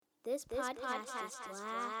This podcast is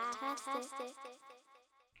Blacktastic.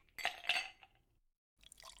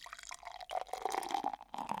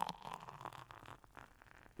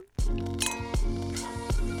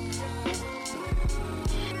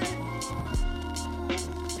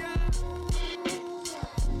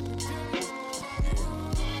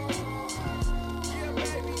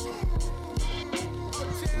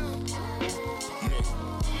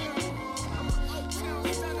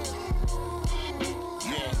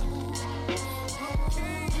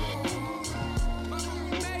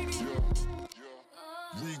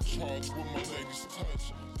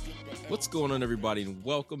 What's going on, everybody, and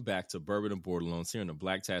welcome back to Bourbon and Borderlands here on the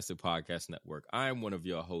Blacktastic Podcast Network. I am one of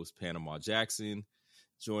your hosts, Panama Jackson,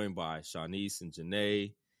 joined by Shanice and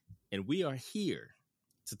Janae, and we are here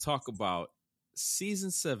to talk about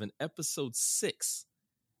Season 7, Episode 6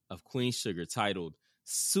 of Queen Sugar, titled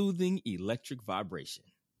Soothing Electric Vibration.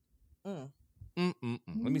 Let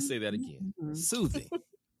me say that again. Soothing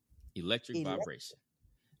Electric Vibration.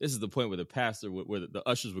 This is the point where the pastor, where the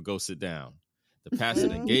ushers would go sit down. The pastor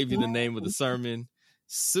that gave you the name of the sermon,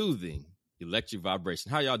 Soothing Electric Vibration.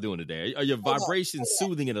 How y'all doing today? Are your vibrations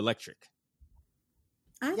soothing and electric?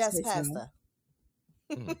 Yes, Pastor.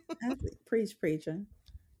 Preach, preacher.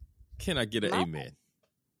 Can I get an amen?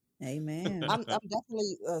 Amen. I'm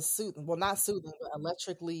definitely soothing. Well, not soothing, but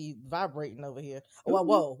electrically vibrating over here.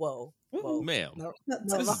 Whoa. Ma'am, No,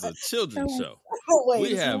 this is a children's show. wait,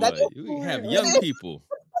 We have young people.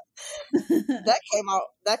 That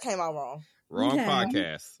came out wrong. Wrong Okay.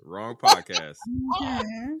 podcast. Okay.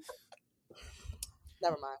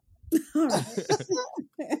 Never mind. All right.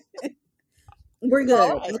 We're good.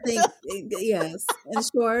 All right. I think yes. In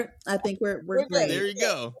short, I think we're We're great. There you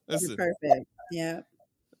go. We're Listen, perfect. Yeah.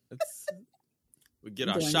 we get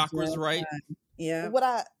our Doing chakras just right. fine. Yeah. What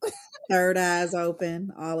I Third eyes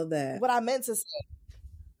open. All of that. what I meant to say.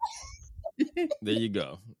 There you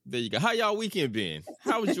go. How y'all weekend been?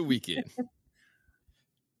 How was your weekend?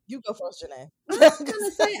 You go first, Janae. I was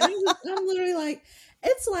gonna say I'm literally like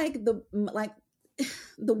it's like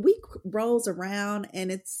the week rolls around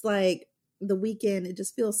and it's like the weekend, it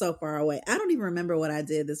just feels so far away. I don't even remember what I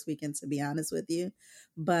did this weekend, to be honest with you.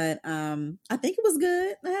 But I think it was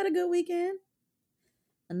good. I had a good weekend.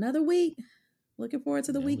 Another week. Looking forward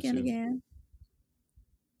to the weekend again.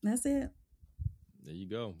 That's it. There you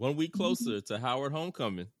go. 1 week closer to Howard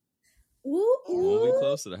Homecoming. Ooh, 1 week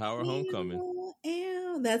closer to Howard Homecoming.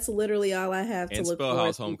 And that's literally all I have to And look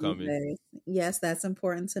Spellhouse forward to Homecoming. these days. Yes, that's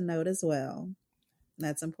important to note as well.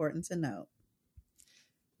 That's important to note.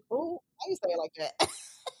 Oh, why you say it like that?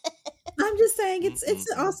 I'm just saying it's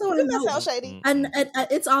also a Doesn't that sound note, shady?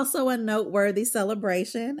 it's also a noteworthy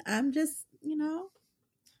celebration. I'm just,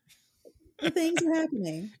 things are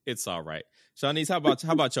happening. It's all right. Shanice, how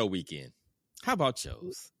about your weekend? How about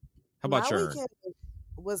yours? How about My yours? weekend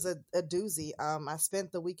was a doozy. I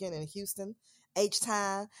spent the weekend in Houston,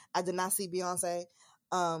 H-Town. I did not see Beyonce,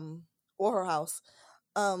 or her house.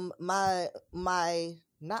 Not my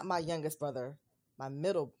youngest brother, my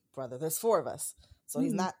middle brother. There's 4 of us, so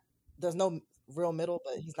he's not. There's no real middle,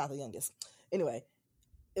 but he's not the youngest. Anyway,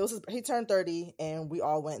 he turned 30, and we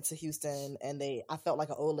all went to Houston, and I felt like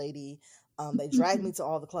an old lady. They dragged me to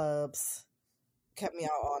all the clubs, kept me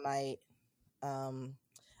out all night.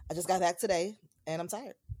 I just got back today, and I'm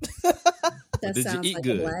tired. That Did you sounds eat like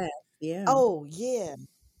good? a blast. Yeah. Oh yeah,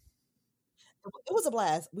 it was a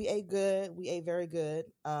blast. We ate good. We ate very good.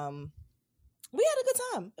 We had a good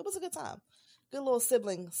time. It was a good time. Good little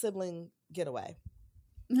sibling getaway.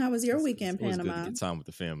 How was your weekend, It was good Panama? to get time with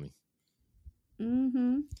the family.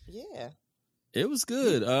 Mm-hmm. Yeah. It was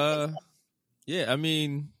good. Yeah, I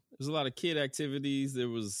mean, there's a lot of kid activities. There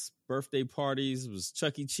was birthday parties. It was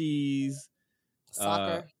Chuck E. Cheese.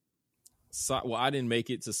 Soccer. Well, I didn't make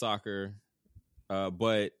it to soccer,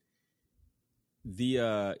 but the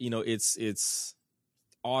it's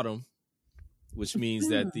autumn, which means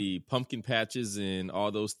that the pumpkin patches and all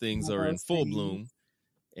those things All are in those full things. bloom.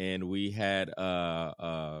 And we had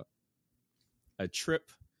a trip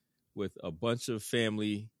with a bunch of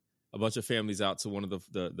families out to one of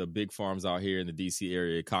the big farms out here in the DC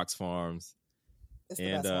area, Cox Farms. It's the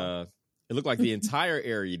And best one. it looked like the entire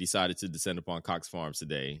area decided to descend upon Cox Farms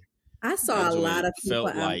today. I saw a lot of people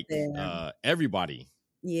felt out like there. everybody.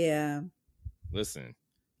 Yeah. Listen,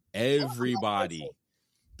 everybody.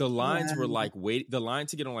 The lines were Wow. like the line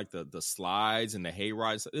to get on like the slides and the hay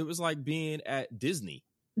rides. It was like being at Disney.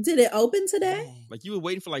 Did it open today? Dang. Like you were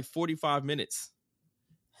waiting for like 45 minutes.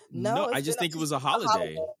 No, I it's just been think it a- was a it's been a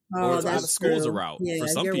holiday. Oh, Or that's schools true. are out. Yeah, For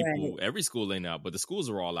some you're people, right. every school ain't out, but the schools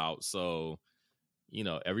are all out. So,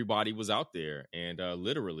 everybody was out there and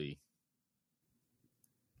literally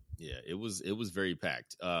Yeah, it was very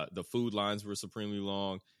packed. The food lines were supremely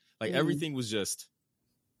long. Like Mm. everything was just,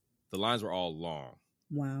 the lines were all long,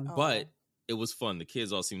 Wow. Oh. but it was fun. The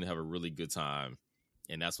kids all seemed to have a really good time,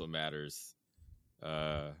 and that's what matters.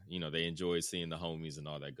 They enjoyed seeing the homies and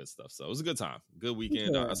all that good stuff. So it was a good time, good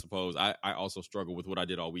weekend. I suppose. I also struggled with what I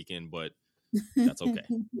did all weekend, but that's okay.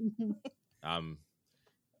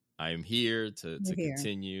 I am here to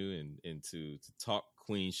continue and to talk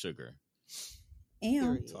Queen Sugar.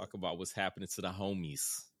 And talk about what's happening to the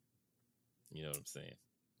homies. You know what I'm saying?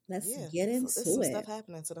 Let's get into it's it. Some stuff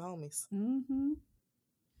happening to the homies. Mm-hmm.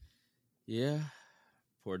 Yeah.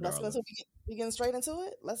 Poor darling. We getting straight into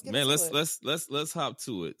it? Let's get into it. Let's hop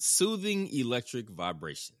to it. Soothing electric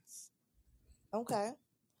vibrations. Okay.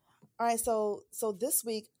 All right, so this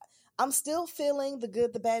week I'm still feeling the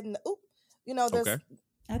good, the bad, and there's okay.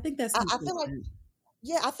 I think that's I feel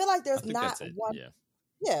like there's not one.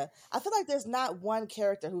 Yeah, I feel like there's not one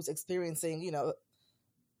character who's experiencing,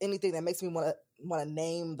 anything that makes me want to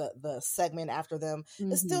name the segment after them.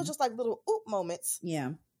 Mm-hmm. It's still just like little oop moments.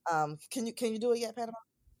 Yeah. Can you do it yet, Panama?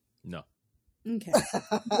 No. Okay.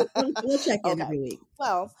 we'll check in every week.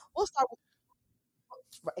 Well, we'll start with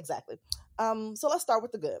exactly. So let's start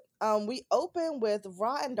with the good. We open with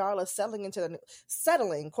Ra and Darla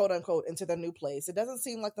settling, quote unquote, into their new place. It doesn't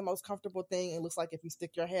seem like the most comfortable thing. It looks like if you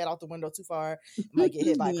stick your head out the window too far, you might get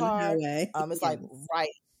hit by a car. It's like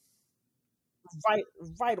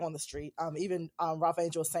right on the street. Even Ralph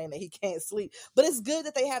Angel is saying that he can't sleep, but it's good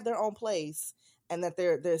that they have their own place and that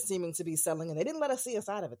they're seeming to be settling. And they didn't let us see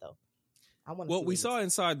inside of it though. We saw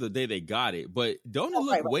inside the day they got it, but don't it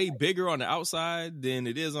look way bigger on the outside than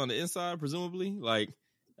it is on the inside? Presumably, like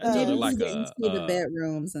the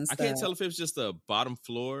bedrooms and stuff. I can't tell if it's just a bottom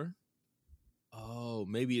floor. Oh,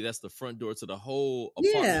 maybe that's the front door to the whole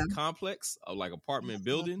apartment complex, or like apartment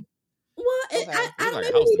building. Well, it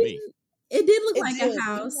did look like a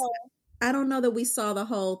house. I don't know that we saw the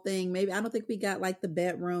whole thing. Maybe I don't think we got like the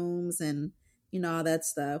bedrooms and all that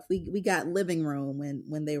stuff. We got living room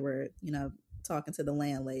when they were talking to the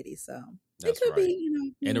landlady. So it could be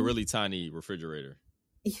and a really tiny refrigerator.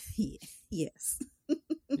 Yes.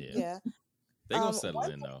 Yeah. They're gonna settle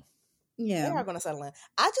in though. Yeah, they are gonna settle in.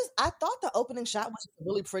 I thought the opening shot was a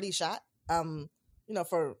really pretty shot. For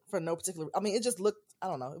no particular. I mean, it just looked. I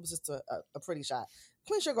don't know. It was just a pretty shot.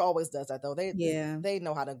 Queen Sugar always does that though. They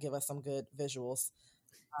know how to give us some good visuals.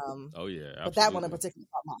 Oh yeah, absolutely. But that one in particular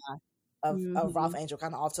caught my eye. Of Ralph Angel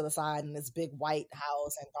kind of off to the side in this big white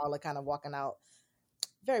house and Darla kind of walking out.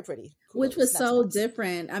 Very pretty. Which was so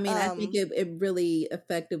different. I mean, I think it really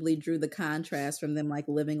effectively drew the contrast from them like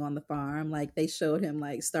living on the farm. Like they showed him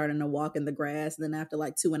like starting to walk in the grass. And then after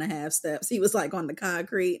like 2.5 steps, he was like on the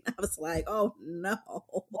concrete. I was like, oh no.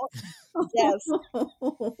 Yes.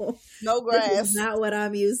 No grass. This is not what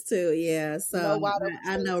I'm used to. Yeah. So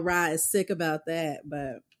I know Ra is sick about that,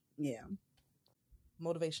 but yeah.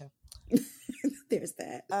 Motivation. There's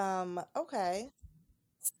that. Okay.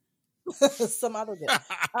 Some other bit.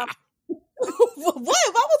 What? Why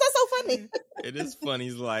was that so funny? It is funny.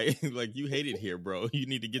 It's like you hate it here, bro. You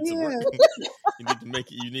need to get to work. You need to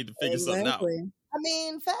make it. You need to figure something out. I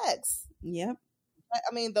mean, facts. Yep.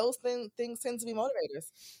 I mean, those things tend to be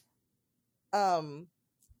motivators.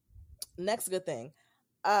 Next good thing.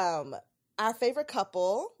 Our favorite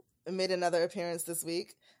couple made another appearance this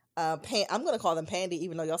week. I'm going to call them Pandy,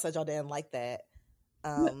 even though y'all said y'all didn't like that.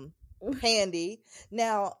 Pandy.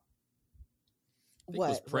 Now, what? It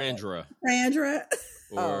was Prandra. Prandra.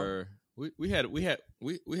 Or we had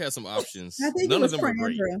some options. I think none it was of them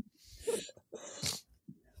were great.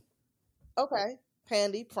 Okay,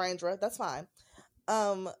 Pandy, Prandra, that's fine.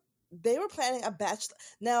 They were planning a bachelor.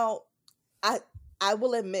 Now, I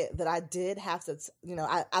will admit that I did have to.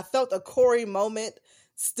 I felt a Corey moment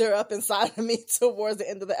stir up inside of me towards the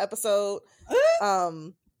end of the episode.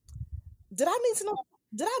 Did I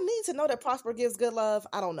need to know that Prosper gives good love?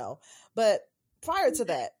 I don't know. But prior to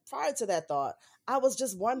that thought, I was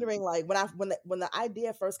just wondering, like, when the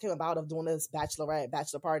idea first came about of doing this bachelor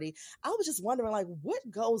party, I was just wondering, like, what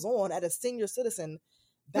goes on at a senior citizen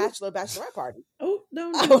bachelorette party? Oh,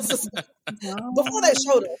 no. Before they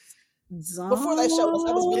showed us, I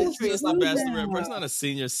was really curious. It's not a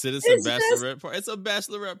senior citizen bachelorette party. It's a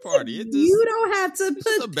bachelorette party. You don't have to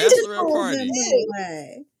put a bachelorette party.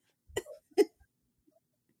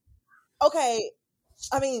 Okay,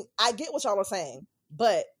 I mean, I get what y'all are saying,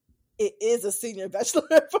 but it is a senior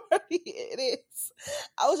bachelorette party. It is.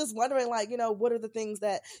 I was just wondering, like, what are the things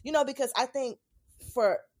that, because I think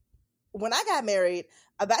for when I got married,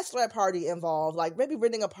 a bachelorette party involved, like, maybe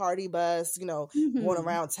renting a party bus, going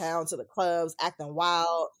around town to the clubs, acting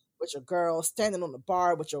wild, with your girl, standing on the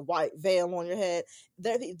bar with your white veil on your head.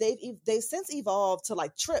 They've since evolved to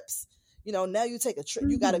like trips. You know, now you take a trip.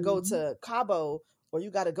 You got to go to Cabo, or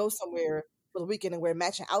you got to go somewhere for the weekend and wear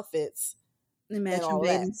matching outfits And and all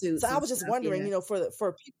that. bathing suits. So I was just stuff, wondering, yeah. you know,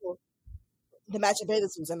 for people, the matching bathing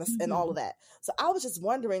suits and all of that. So I was just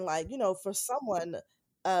wondering, like, you know, for someone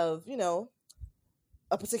of, you know,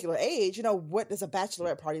 a particular age, you know, what does a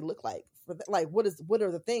bachelorette party look like? Like, what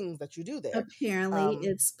are the things that you do there? Apparently,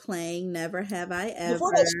 it's playing Never Have I Ever.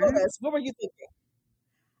 Before they showed us, what were you thinking?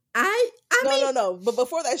 I mean, No. But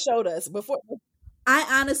before they showed us,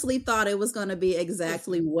 I honestly thought it was going to be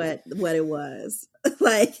exactly what it was.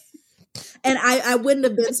 Like, and I wouldn't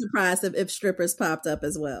have been surprised if strippers popped up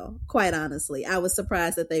as well. Quite honestly, I was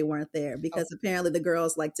surprised that they weren't there because apparently the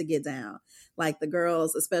girls like to get down. Like the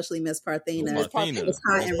girls, especially Miss Parthena, is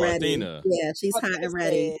hot and ready. Yeah, she's hot and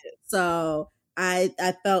ready. So I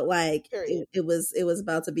felt like it was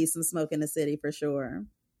about to be some smoke in the city for sure.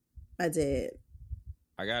 I did.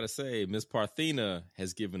 I gotta say, Miss Parthena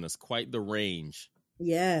has given us quite the range.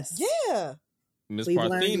 Yes. Yeah. Miss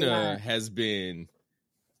Parthena has been,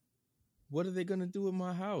 what are they gonna do in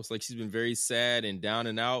my house? Like, she's been very sad and down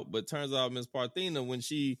and out, but turns out Miss Parthena,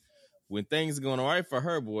 when things are going all right for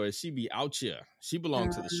her, boy, she be out here. She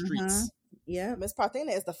belongs to the streets. Yeah. Miss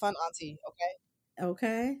Parthena is the fun auntie,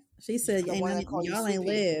 okay? She said, y'all ain't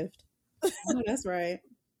lived. Oh, that's right.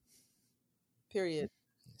 Period.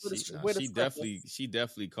 She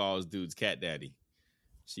definitely calls dudes cat daddy.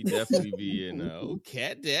 She definitely be in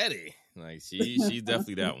cat daddy. Like she's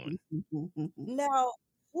definitely that one. Now,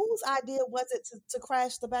 whose idea was it to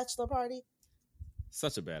crash the bachelor party?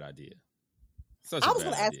 Such a bad idea. I was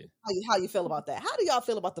going to ask you how you feel about that. How do y'all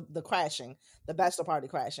feel about the crashing, the bachelor party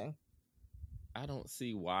crashing? I don't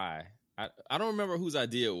see why. I don't remember whose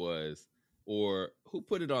idea it was or who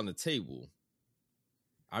put it on the table.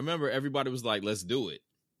 I remember everybody was like, "Let's do it."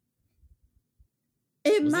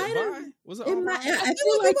 It might have. Was it? I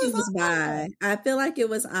feel like it was Vi. I feel like it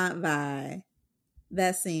was Aunt Vi.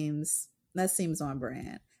 That seems on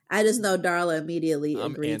brand. I just know Darla immediately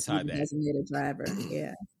agreed to be designated driver.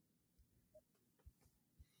 Yeah.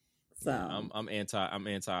 So I'm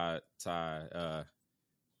anti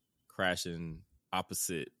crashing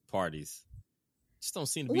opposite parties. Just don't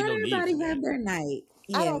seem to be no need. Everybody have their night.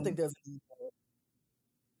 Yeah. I don't think there's a need for it.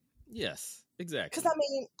 Yes, exactly. Because I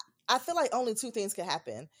mean, I feel like only two things can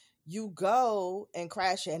happen. You go and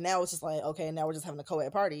crash it, and now it's just like, okay, now we're just having a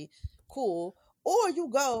co-ed party. Cool. Or you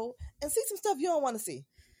go and see some stuff you don't want to see.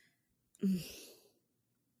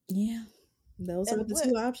 Yeah. Those are the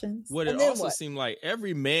two options. What it also seemed like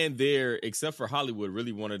every man there, except for Hollywood,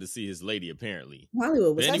 really wanted to see his lady, apparently.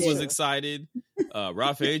 Hollywood was Benny was excited.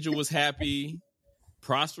 Ralph Angel was happy.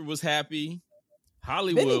 Prosper was happy.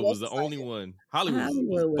 Hollywood was the only one.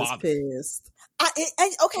 Hollywood was pissed.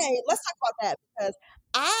 Okay, let's talk about that because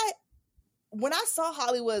when I saw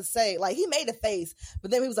Hollywood say, like, he made a face,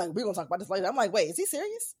 but then he was like, "We're gonna talk about this later." I'm like, "Wait, is he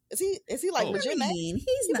serious? Is he like legit mad?"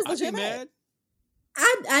 He's not legit mad.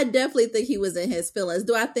 I definitely think he was in his feelings.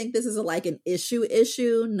 Do I think this is like an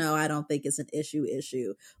issue? No, I don't think it's an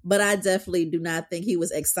issue. But I definitely do not think he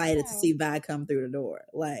was excited to see Vi come through the door.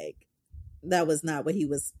 Like, that was not what he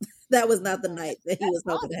was. That was not the night that he was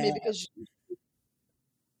hoping to have. Because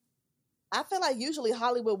I feel like usually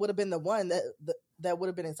Hollywood would have been the one that would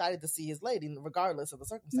have been excited to see his lady, regardless of the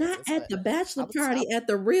circumstances. Not at the bachelor party, at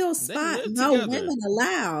the real spot. No women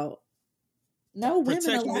allowed. No women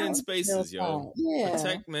allowed. Protect men's spaces, yo. Yeah.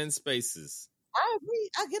 Protect men's spaces. I agree.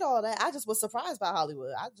 I get all that. I just was surprised by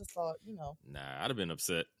Hollywood. I just thought, Nah, I'd have been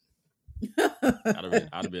upset.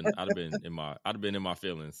 I'd have been in my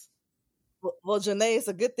feelings. Well, Janae, it's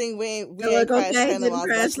a good thing we ain't crashed Panama's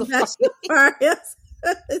bachelor party.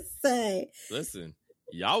 Listen,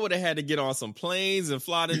 y'all would have had to get on some planes and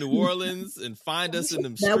fly to New Orleans and find us in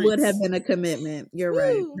them streets. That would have been a commitment. You're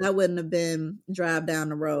right. That wouldn't have been drive down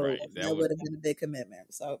the road. Right. That would have been a big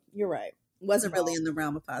commitment. So you're right. Wasn't really in the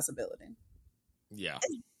realm of possibility. Yeah.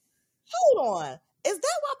 Hold on. Is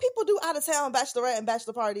that why people do out of town bachelorette and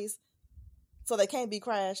bachelor parties? So they can't be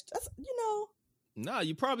crashed? That's, Nah,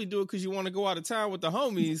 you probably do it because you want to go out of town with the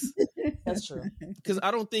homies. That's true. Because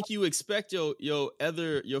I don't think you expect your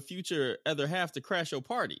future other half to crash your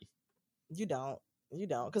party. You don't.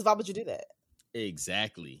 Because why would you do that?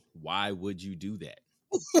 Exactly. Why would you do that?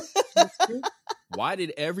 Why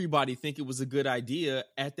did everybody think it was a good idea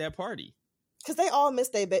at that party? Because they all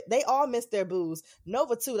missed their booze.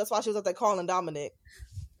 Nova too. That's why she was up there calling Dominic.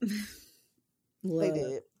 They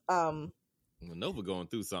did. Well, Nova going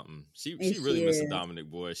through something. She really missing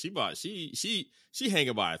Dominic, boy. She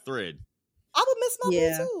hanging by a thread. I would miss my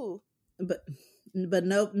boo too. But But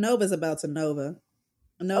Nova's about to Nova.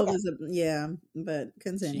 Nova's but She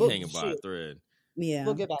continue. hanging by a thread. Yeah,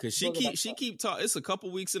 We'll get back. Because we'll get back she to keep talking. It's a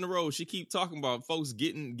couple weeks in a row. She keep talking about folks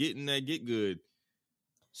getting that get good.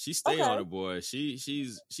 She stay Okay. on it, boy.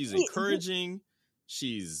 She's encouraging.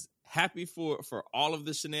 She's happy for all of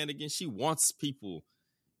the shenanigans. She wants people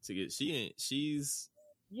to get. She's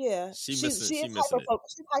Yeah, She missing she's it.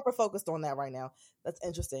 She's hyper focused on that right now. That's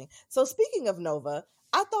interesting. So speaking of Nova,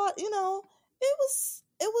 I thought it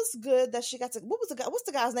was good that she got to. What's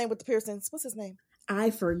the guy's name with the piercings? What's his name?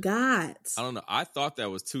 I forgot. I don't know. I thought that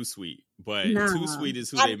was Too Sweet, but Nah. Too Sweet is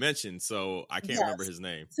who they mentioned, so I can't remember his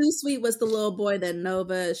name. Too Sweet was the little boy that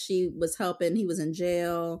Nova, she was helping. He was in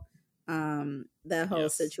jail. That whole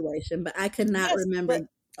situation, but I could not remember.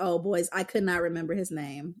 Oh, boys, I could not remember his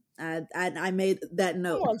name. I made that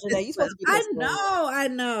note. Come on, Janae, you supposed to be I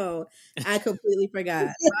know. I completely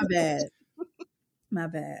forgot. My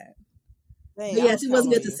bad. Dang, But yes, it was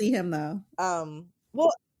good to see him though.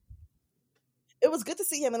 Well, it was good to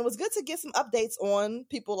see him, and it was good to get some updates on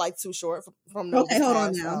people like Too Short from Nova's Okay, hold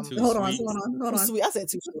on past. now. Hold on. Too Sweet. I said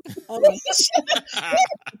Too Short. Hold on.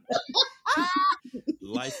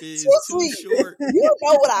 Life is Too too Sweet. short. You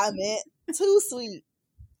know what I meant. Too Sweet.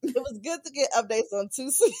 It was good to get updates on Too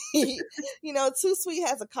Sweet. Too Sweet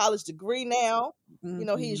has a college degree now.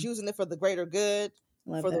 Mm-hmm. He's using it for the greater good,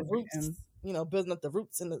 for the roots. Him. Building up the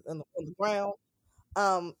roots in the ground.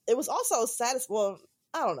 It was also satisfying.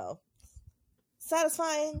 I don't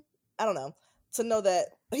know, to know that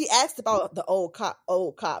he asked about the old cop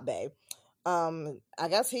babe. I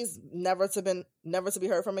guess he's never to be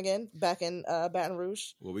heard from again back in Baton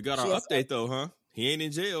Rouge. Well, we got our update though, huh? He ain't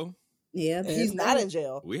in jail. Yeah, he's not in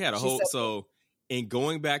jail. We had in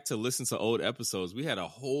going back to listen to old episodes, we had a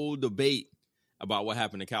whole debate about what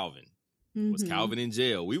happened to Calvin. Mm-hmm. Was Calvin in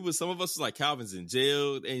jail? Some of us was like, Calvin's in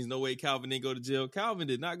jail. There's no way Calvin didn't go to jail. Calvin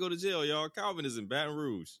did not go to jail, y'all. Calvin is in Baton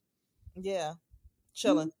Rouge. Yeah.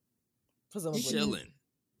 Chilling. Presumably. Chilling.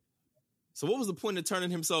 So what was the point of turning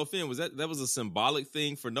himself in? Was that was a symbolic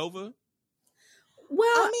thing for Nova?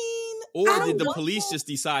 Well, or did the police just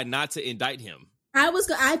decide not to indict him? I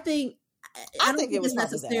don't think it was it's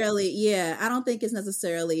necessarily. Yeah, I don't think it's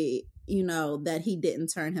necessarily that he didn't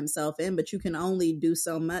turn himself in, but you can only do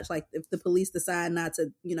so much. Like if the police decide not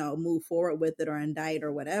to move forward with it or indict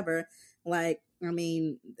or whatever, they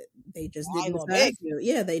just didn't decide to.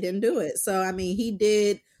 Yeah, they didn't do it. So he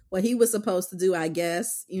did what he was supposed to do, I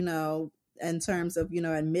guess. In terms of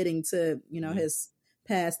admitting to his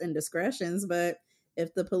past indiscretions, but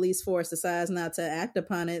if the police force decides not to act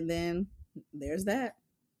upon it, then there's that.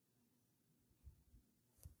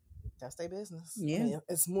 That's their business. Yeah,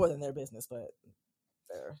 it's more than their business, but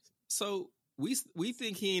so we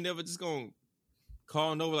think he ain't never just gonna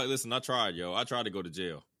call Nova like, listen, I tried, yo. I tried to go to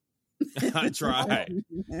jail. I tried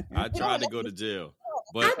to go to jail,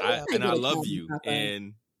 but I love you,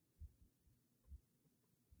 and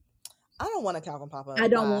I don't want a Calvin pop-up. I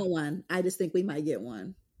don't want one. I just think we might get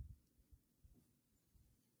one.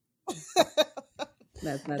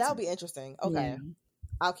 That would be interesting. Okay. Yeah.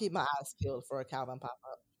 I'll keep my eyes peeled for a Calvin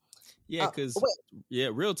pop-up. Yeah, because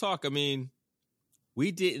real talk.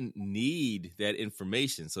 We didn't need that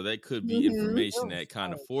information, so that could be information that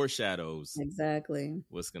kind of foreshadows exactly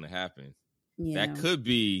what's going to happen. Yeah, that could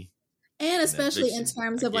be, and especially in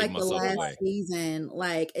terms of the last season,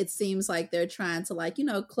 it seems like they're trying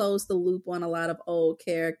to close the loop on a lot of old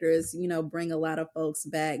characters. Bring a lot of folks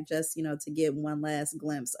back just to get one last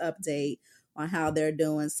glimpse, update on how they're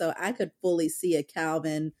doing. So I could fully see a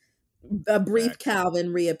brief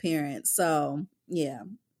Calvin reappearance. So yeah,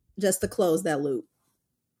 just to close that loop.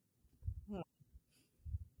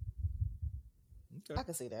 Okay. I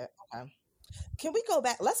can see that. Okay. Can we go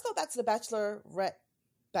back? Let's go back to the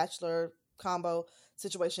Bachelor combo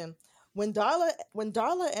situation. When Darla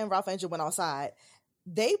and Ralph Angel went outside,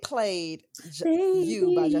 they played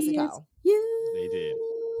 "You" by Jesse Kyle. They did.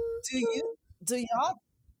 Do y'all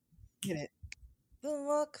get it? The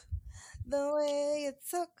look, the way you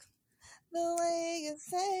took, the way you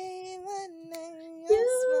say my name.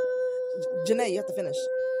 Janae, you have to finish.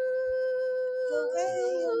 The way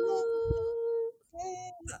you look.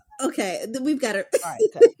 Okay, we've got it. All right.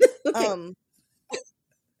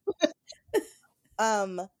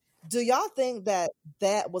 Okay. Do y'all think that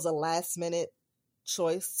was a last minute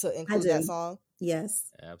choice to include that song?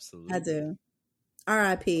 Yes, absolutely. I do.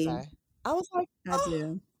 R.I.P. Okay. I was like, I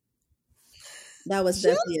do. That was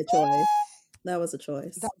definitely a choice. That was a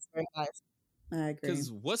choice. That was very nice. I agree.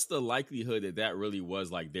 Because what's the likelihood that really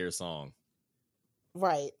was their song?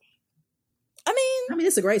 Right. I mean,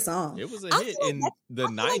 it's a great song. It was a hit in the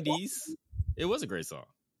 90s. It was a great song.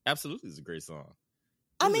 Absolutely, it's a great song.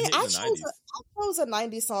 I was a mean, hit in I the chose 90s. I chose a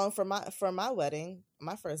 '90s song for my wedding,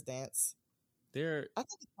 my first dance. They're I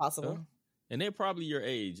think it's possible. and they're probably your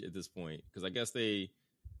age at this point, because I guess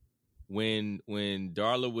when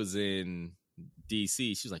Darla was in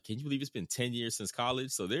DC, she was like, "Can you believe it's been 10 years since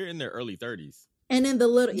college?" So they're in their early 30s. And in the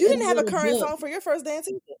little, You in didn't the have a little current book- song for your first dance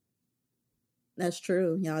either. That's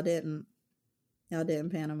true. Y'all didn't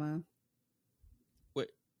Panama. What?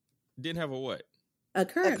 Didn't have a what? A A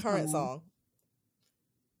current current song. song.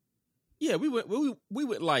 Yeah, we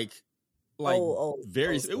went like Old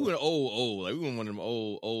very. school. We went old. Like we went one of them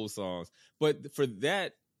old songs. But for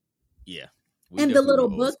that, yeah. we And the definitely little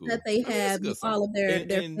went old book school. that they I mean, it's a had, good song. all of their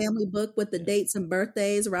And- family book with the yeah. dates and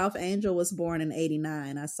birthdays. Ralph Angel was born in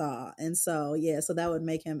 '89. I saw, and so so that would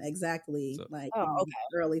make him exactly So- like Oh, in okay.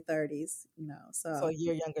 early 30s. So a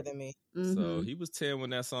year younger than me. So mhm. he was 10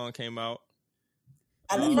 when that song came out.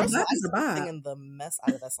 And Oh, the first bop time I is a was bop. singing the mess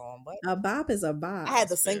out of that song, but A bop is a bop. I had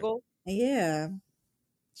the That's fair. single. Yeah.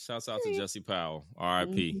 Shouts out to Jesse Powell,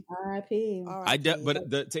 R.I.P. Mhm. R.I.P. R.I.P.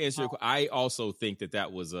 To answer your question, I also think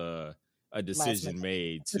that was a decision minute.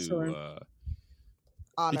 made For to sure.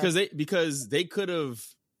 Honor. because they could have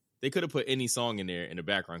put any song in there in the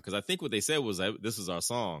background, because I think what they said was that this is our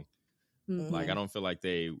song. Mhm. Like, I don't feel like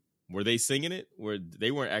they singing it, where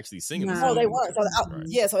they weren't actually singing the No. song. No, they weren't. So Right.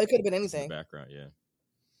 yeah, so it could have been Just in anything. the background, yeah.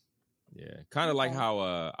 Kind of like how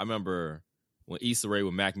I remember when Issa Rae,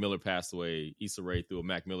 when Mac Miller passed away, Issa Rae threw a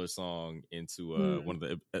Mac Miller song into one of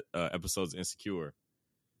the episodes of Insecure.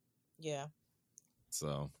 Yeah.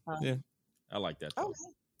 So Huh. yeah, I like that though.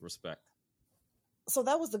 Okay. Respect. So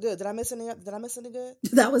that was the good. Did I miss any good?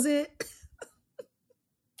 That was it.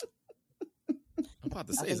 I'm about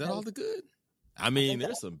to say, think is that that all was- the good? I mean, think that-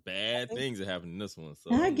 there's some bad think- things that happened in this one.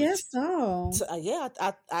 So I guess so. So, yeah,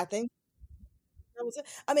 I think that was it.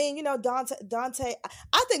 I mean, Dante.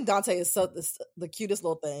 I think Dante is the cutest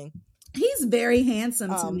little thing. He's very handsome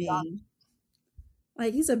to me. Don-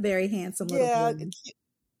 Like, he's a very handsome little Yeah, boy.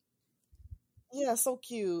 yeah, so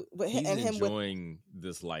cute. But he's and him with enjoying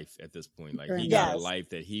this life at this point. Like, he Yes. got a life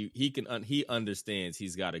that he understands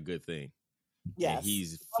he's got a good thing. yes, And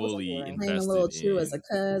he's was fully enjoying. Playing a little invested Chew as a in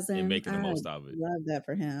cousin. making the I most of it. love that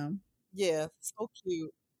for him. yeah, so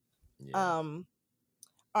cute. Yeah. All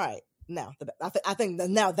right. Now, I think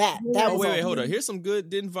now that Oh, was wait, on- hold on. Here's some good.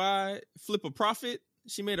 Didn't Vi flip a profit?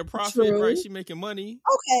 She made a profit, True. right? She making money.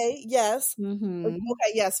 Okay, yes, Mm-hmm.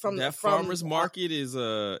 okay, yes. From That from farmers market is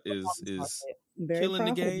farmers market. Very killing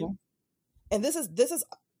the profitable. game. And this is,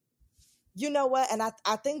 you know what? And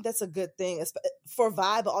I think that's a good thing for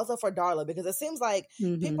Vi, but also for Darla, because it seems like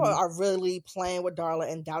Mhm. people are really playing with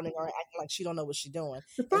Darla and doubting her and acting like she don't know what she's doing.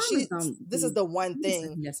 The And farmers don't this do- is the one he's thing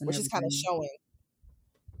second-guessing where she's kind of everything. showing.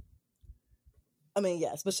 I mean,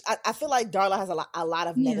 yes, but I feel like Darla has a lot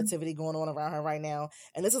of Yeah. negativity going on around her right now,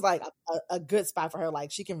 and this is like a good spot for her.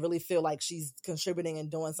 Like, she can really feel like she's contributing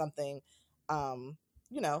and doing something.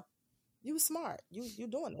 You was smart. You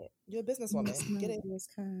doing it. You're a businesswoman. Yes, no, Get it. he was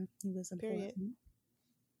kind. He was Period. important.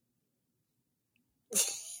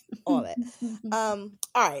 All that.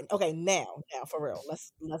 All right. Okay. Now for real.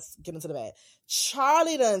 Let's get into the bad.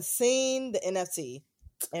 Charlie done seen the NFT,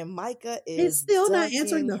 and Micah is He's still not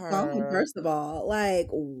answering the ducking phone. her- First of all, like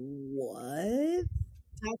what?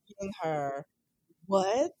 Ducking her.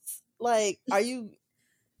 What? Like, are you?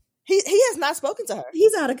 He has not spoken to her.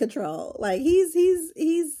 He's out of control. Like he's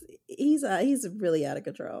really out of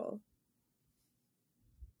control.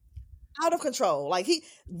 Out of control. Like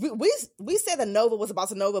we said that Nova was about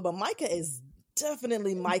to Nova, but Micah is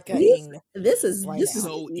definitely Micah-ing. This is Right this now. is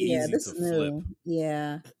So yeah. easy This to is new.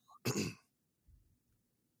 Yeah.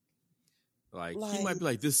 Like, he Like- might be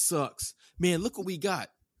like, "This sucks, man. Look what we got."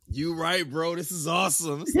 You right, bro. This is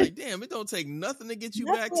awesome. It's like, damn, it don't take nothing to get you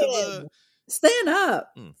back to the. Nothing. Stand up.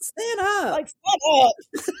 Mm. Stand up. Like, shut up.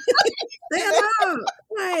 Stand up.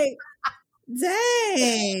 Like,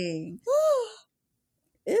 dang.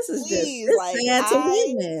 This is Please, just like, sad to I-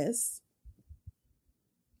 witness.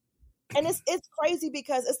 And it's crazy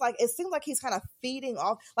because it's like it seems like he's kind of feeding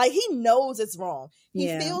off. Like, he knows it's wrong. He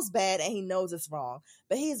Yeah. feels bad and he knows it's wrong.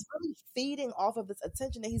 But he's really feeding off of this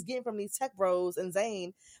attention that he's getting from these tech bros and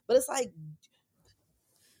Zayn. But it's like,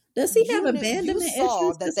 Does he you have knew- abandonment you saw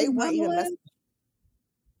issues? that 'cause they his weren't mama even left? messing.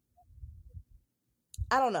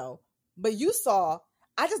 I don't know, but you saw.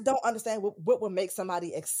 I just don't understand what would make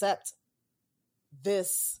somebody accept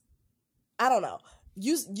this. I don't know.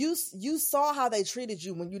 You saw how they treated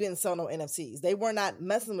you when you didn't sell no NFTs. They were not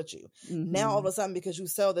messing with you. Now all of Mhm. a sudden, because you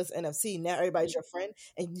sell this NFT, now everybody's your friend,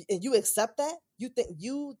 and you accept that.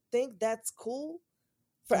 You think that's cool?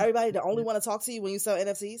 for everybody to only want to talk to you when you sell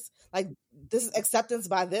NFTs? Like, this is acceptance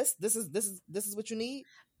by this. This is what you need.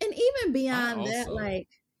 And even beyond that, like,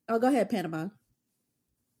 oh, go ahead, Panama.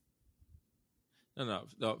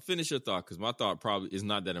 No. Finish your thought, because my thought probably is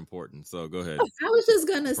not that important. So go ahead. I was just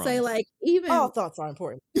gonna say, like, even all thoughts are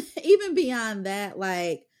important. Even beyond that,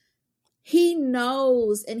 like, he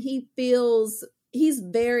knows and he feels, he's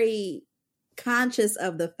very conscious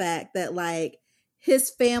of the fact that, like,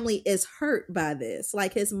 his family is hurt by this.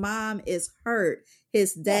 Like, his mom is hurt.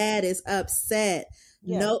 His dad is upset.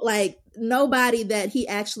 Yeah. No, like, nobody that he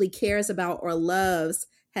actually cares about or loves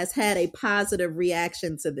has had a positive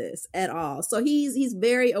reaction to this at all. So he's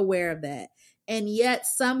very aware of that. And yet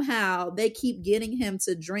somehow they keep getting him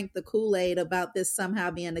to drink the Kool-Aid about this somehow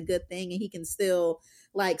being a good thing. And he can still,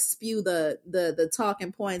 like, spew the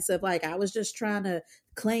talking points of, like, I was just trying to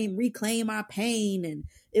reclaim our pain and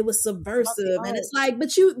it was subversive. And it's like,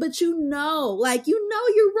 but you know, like, you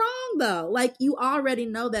know, you're wrong though. Like, you already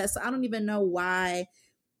know that. So I don't even know why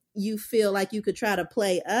you feel like you could try to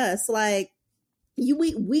play us. Like,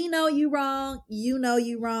 we know you wrong. You know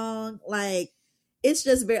you wrong. Like, it's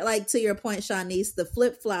just very, like, to your point, Shanice, the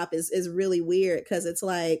flip flop is really weird, because it's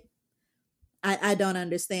like, I don't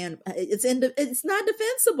understand. It's not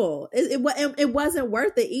defensible. It wasn't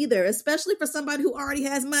worth it either, especially for somebody who already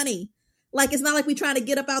has money. Like, it's not like we trying to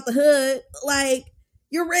get up out the hood. Like,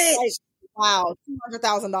 you're rich. Like, wow,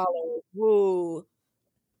 $200,000. Woo.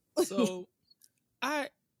 So, I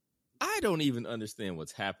don't even understand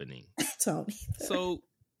what's happening. Tony. So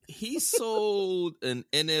he sold an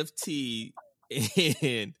NFT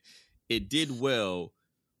and it did well.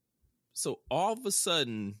 So all of a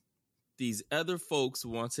sudden, these other folks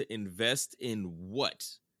want to invest in what?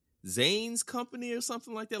 Zane's company or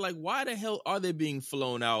something like that? Like, why the hell are they being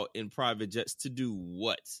flown out in private jets to do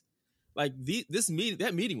what? Like,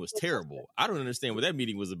 that meeting was terrible. I don't understand what that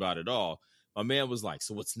meeting was about at all. My man was like,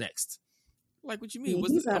 so what's next? Like, what you mean? I'm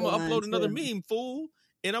going to upload another meme, fool.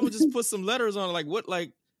 And I'm going to just put some letters on it. Like, what?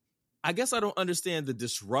 Like, I guess I don't understand the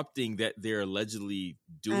disrupting that they're allegedly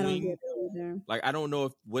doing. I don't get it either. Like, I don't know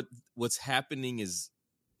if what's happening is,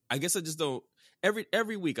 I guess I just don't.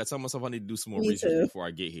 Every week I tell myself I need to do some more research before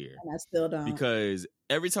I get here. And I still don't. Because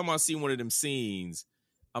every time I see one of them scenes,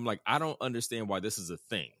 I'm like, I don't understand why this is a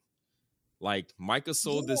thing. Like, Micah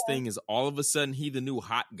sold this thing, is all of a sudden he the new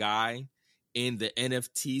hot guy in the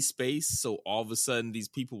NFT space. So all of a sudden these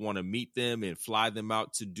people want to meet them and fly them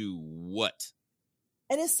out to do what?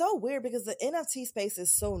 And it's so weird because the NFT space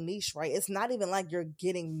is so niche, right? It's not even like you're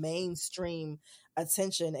getting mainstream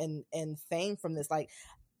attention and fame from this. Like,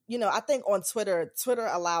 you know, I think on Twitter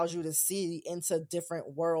allows you to see into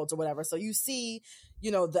different worlds or whatever. So you see,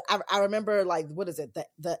 you know, I remember, like, what is it?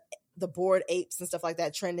 The Bored Apes and stuff like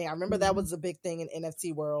that trending. I remember that was a big thing in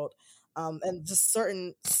NFT world. And just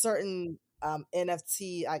certain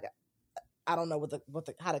NFT, I don't know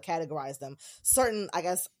how to categorize them. Certain, I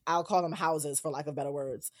guess I'll call them houses for lack of better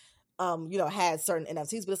words. You know, had certain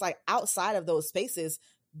NFTs, but it's like outside of those spaces,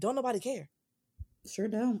 don't nobody care. Sure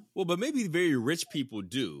don't. Well, but maybe very rich people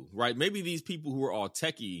do, right? Maybe these people who are all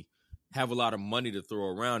techie have a lot of money to throw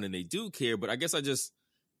around and they do care, but I guess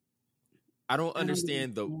I don't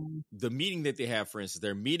understand the meeting that they have. For instance,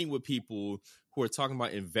 they're meeting with people who are talking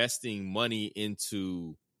about investing money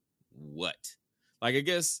into what? Like, I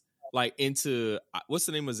guess, like, into, what's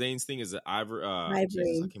the name of Zane's thing? Is it Ivory?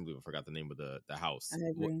 Jesus, I can't believe I forgot the name of the house.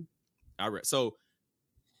 Ivory. So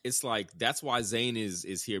it's like, that's why Zane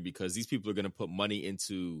is here, because these people are going to put money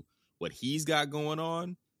into what he's got going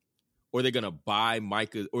on, or they're going to buy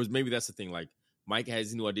Micah, or maybe that's the thing. Like, Micah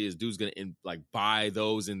has new ideas. Dude's going to like buy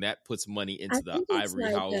those, and that puts money into the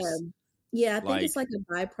Ivory house. Yeah, I think it's like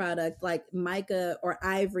a byproduct, like Micah or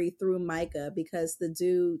Ivory through Micah, because the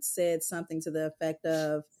dude said something to the effect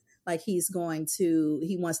of, like, he wants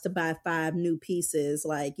to buy 5 new pieces,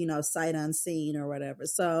 like, you know, sight unseen or whatever.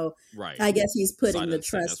 So I guess he's putting the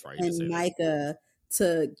trust in Micah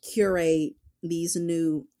to curate these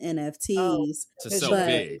new NFTs to sell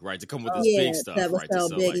big, right? To come with this big stuff, right? To sell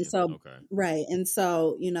big, and so right, and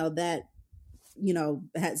so, you know, that, you know,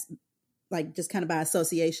 has, like, just kind of by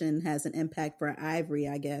association has an impact for Ivory,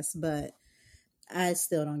 I guess, but I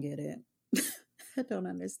still don't get it. I don't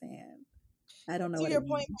understand. I don't know. To your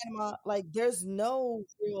point, Panama, like, there's no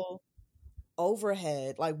real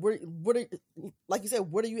overhead. Like, like you said,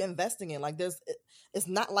 what are you investing in? Like, it's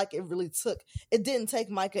not like it didn't take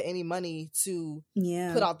Micah any money to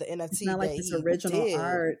put out the NFT. It's not like this original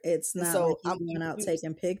art. It's not like he's going out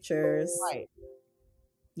taking pictures. Right.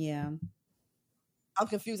 Yeah. I'm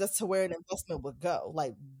confused as to where an investment would go.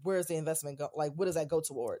 Like, where's the investment go? Like, what does that go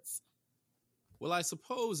towards? Well, I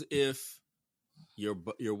suppose if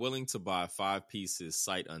you're willing to buy 5 pieces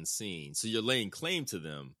sight unseen, so you're laying claim to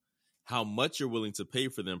them. How much you're willing to pay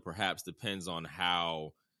for them perhaps depends on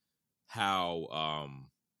how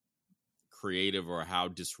creative or how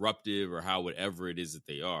disruptive or how whatever it is that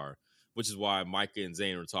they are. Which is why Micah and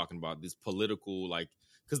Zane were talking about this political, like,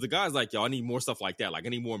 because the guy's like, yo, I need more stuff like that. Like, I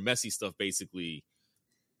need more messy stuff, basically.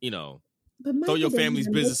 You know, throw your family's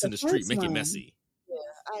business in the street, make it messy. Yeah,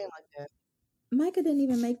 I ain't like that. Micah didn't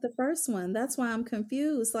even make the first one. That's why I'm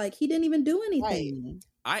confused. Like, he didn't even do anything.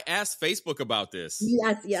 I asked Facebook about this.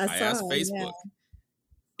 I asked Facebook.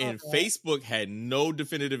 Yeah. And Facebook had no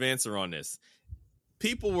definitive answer on this.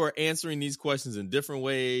 People were answering these questions in different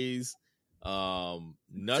ways.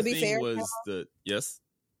 Nothing fair, was yes.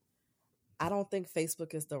 I don't think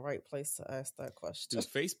Facebook is the right place to ask that question.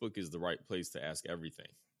 Dude, Facebook is the right place to ask everything.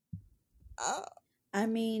 I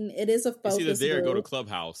mean, it is a focus. It's either there or go to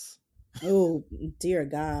Clubhouse. Oh, dear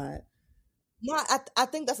God. No, I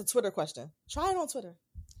think that's a Twitter question. Try it on Twitter.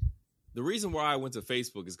 The reason why I went to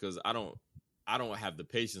Facebook is because I don't have the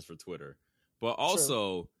patience for Twitter. But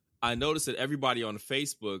also, I noticed that everybody on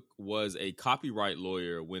Facebook was a copyright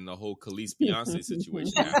lawyer when the whole Khalees Beyonce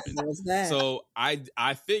situation happened. So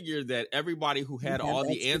I figured that everybody who had all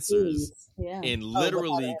the answers and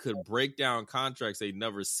literally could break down contracts they'd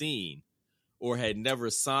never seen or had never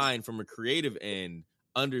signed from a creative end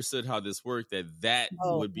understood how this worked, that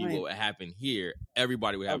would be what would happen here.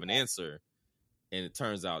 Everybody would have an answer. And it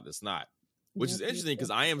turns out it's not. Which is interesting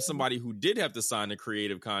because I am somebody who did have to sign a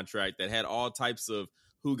creative contract that had all types of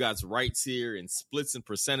who got rights here and splits and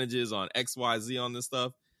percentages on XYZ on this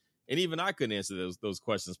stuff. And even I couldn't answer those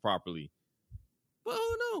questions properly. But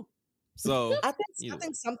no. So I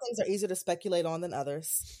think some things are easier to speculate on than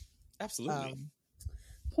others. Absolutely.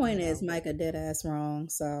 Point is, Micah did ass wrong.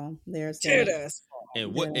 So there's that.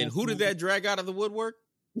 And who did that drag out of the woodwork?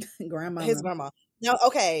 Grandma. His grandma. Now,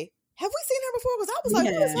 okay. Have we seen her before? Because I was like,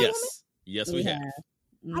 who is that woman? Yes, we have.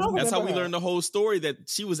 That's how we learned the whole story, that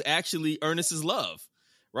she was actually Ernest's love,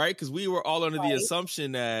 right? Because we were all under the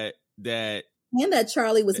assumption that and that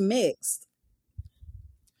Charlie was mixed.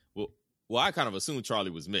 Well, I kind of assumed Charlie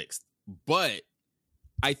was mixed, but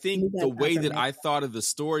I think the way that I thought of the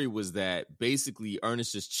story was that basically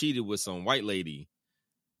Ernest just cheated with some white lady.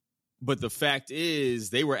 But the fact is,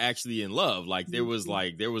 they were actually in love. Like there was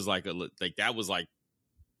that was like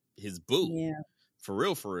his boo, for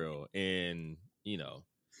real. And you know,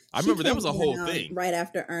 I remember there was a whole thing right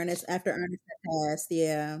after Ernest had passed.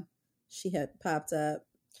 Yeah, she had popped up,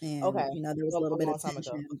 and you know there was a little bit of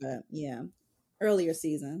tension, but earlier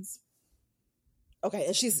seasons. Okay,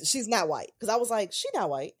 and she's not white because I was like, she not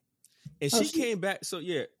white, and she came back. So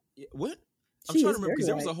what? I'm trying to remember because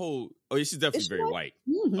there was a whole. Oh, yeah, she's definitely very white.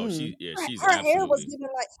 Mm-hmm. Oh, she's her hair was even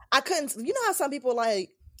like I couldn't. You know how some people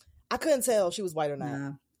like I couldn't tell if she was white or not.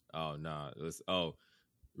 Nah. Oh no!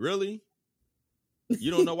 Really?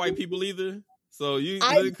 You don't know white people either. So you?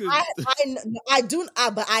 I do.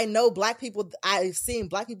 But I know black people. I've seen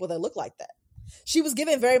black people that look like that. She was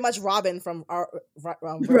given very much Robin from our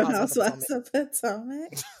Real Housewives of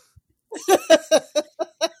Potomac.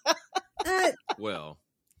 Well,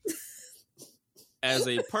 as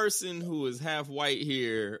a person who is half white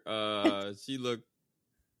here, she looked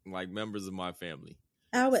like members of my family.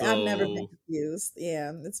 I've never been confused.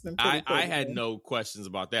 Yeah, it's been pretty cool. I had no questions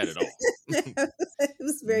about that at all. It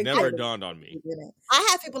was very never dawned on me. I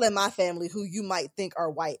have people in my family who you might think are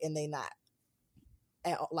white and they not.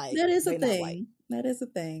 Like that is a thing. That is a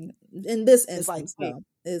thing. In this instance,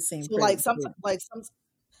 it seems so like something like some.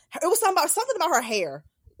 It was something about her hair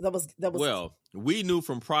that was. Well, we knew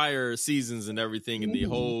from prior seasons and everything, and the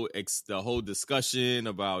whole discussion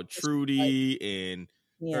about Trudy and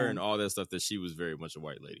her and all that stuff, that she was very much a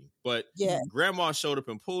white lady. But Grandma showed up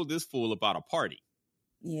and pulled this fool about a party.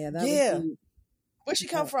 Yeah, that was where'd she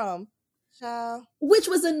come from? Child. Which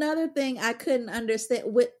was another thing I couldn't understand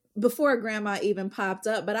before Grandma even popped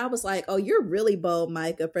up. But I was like, oh, you're really bold,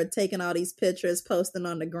 Micah, for taking all these pictures, posting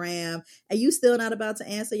on the gram, and you still not about to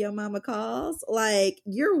answer your mama calls? Like,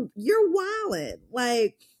 you're wildin'.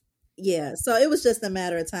 Like, yeah. So it was just a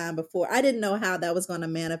matter of time before. I didn't know how that was going to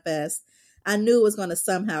manifest. I knew it was going to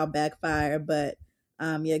somehow backfire, but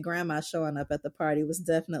Grandma showing up at the party was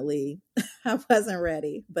definitely, I wasn't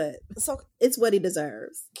ready, but so it's what he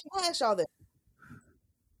deserves. Can I ask y'all this?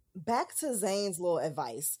 Back to Zane's little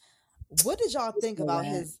advice. What did y'all think about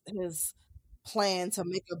his plan to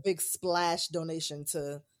make a big splash donation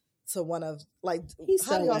to one of, like,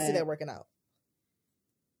 how do y'all see that working out?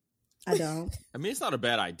 I don't. I mean, it's not a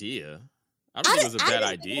bad idea. I don't think it was a bad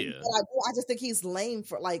idea. I just think he's lame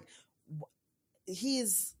for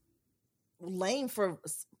he's lame for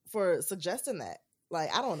suggesting that.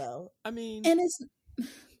 Like, I don't know. I mean, And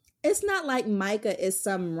it's not like Micah is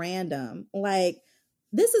some random. Like,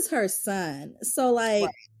 this is her son. So, like,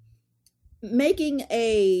 Right. making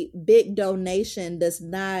a big donation does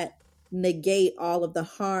not negate all of the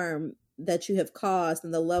harm that you have caused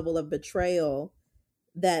and the level of betrayal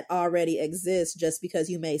that already exists just because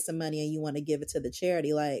you made some money and you want to give it to the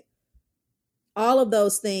charity. Like, all of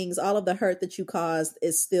those things, all of the hurt that you caused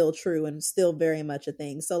is still true and still very much a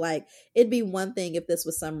thing. So, like, it'd be one thing if this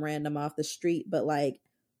was some random off the street, but, like,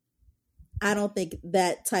 I don't think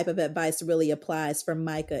that type of advice really applies for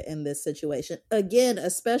Micah in this situation. Again,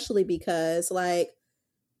 especially because, like,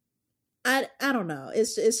 I don't know.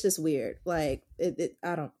 It's just weird. Like,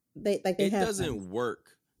 I don't. They it have doesn't things.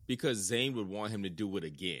 work because Zane would want him to do it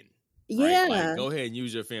again. Yeah. Right? Like, go ahead and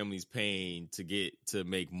use your family's pain to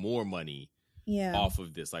make more money Yeah. off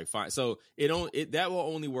of this. Like, fine. So that will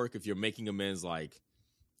only work if you're making amends. Like,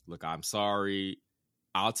 look, I'm sorry.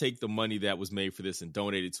 I'll take the money that was made for this and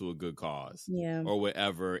donate it to a good cause. Yeah. Or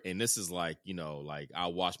whatever. And this is like, like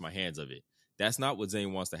I'll wash my hands of it. That's not what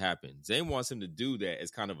Zane wants to happen. Zane wants him to do that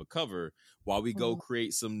as kind of a cover while we go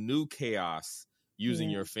create some new chaos using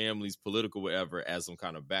your family's political whatever as some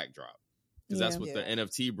kind of backdrop. Because that's what the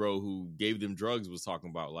NFT bro who gave them drugs was talking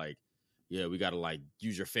about. Like, yeah, we got to like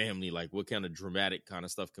use your family. Like, what kind of dramatic kind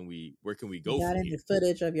of stuff where can we go Got from any here?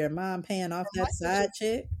 footage of your mom paying off that side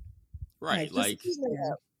chick? Right. Like,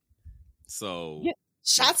 Yeah. so.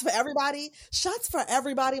 Shots for everybody. Shots for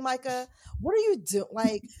everybody, Micah. What are you doing?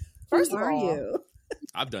 Like, first Who of are all, you?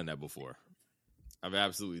 I've done that before. I've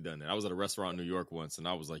absolutely done that. I was at a restaurant in New York once, and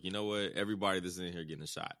I was like, you know what? Everybody that's in here getting a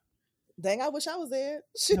shot. dang, I wish I was there.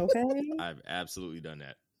 Okay. I've absolutely done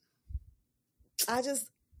that. I just,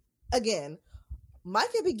 again,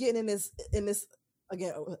 Micah be getting in this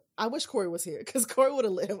again. I wish Corey was here because Corey would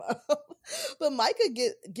have lit him up. But Micah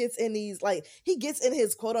gets in these, like, he gets in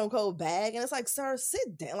his quote unquote bag, and it's like, sir,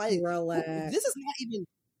 sit down. Like, Relax. this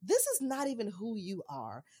is not even who you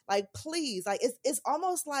are. Like, please, like, it's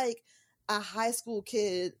almost like a high school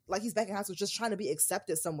kid, like he's back in high school, just trying to be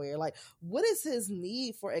accepted somewhere. Like, what is his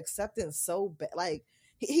need for acceptance so bad? Like,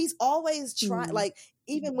 he's always trying. Like,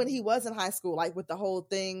 even when he was in high school, like with the whole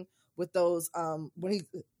thing with those, when he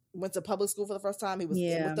went to public school for the first time, he was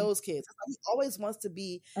with those kids. He always wants to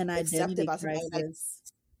be an accepted identity by somebody. crisis.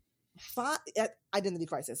 Like, identity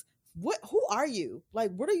crisis. Who are you?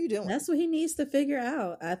 Like, what are you doing? That's what he needs to figure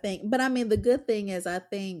out, I think. But I mean, the good thing is, I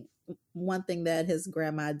think one thing that his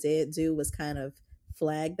grandma did do was kind of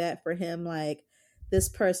flag that for him. Like, this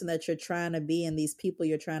person that you're trying to be and these people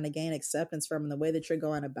you're trying to gain acceptance from and the way that you're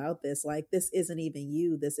going about this, like, this isn't even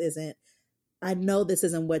you. I know this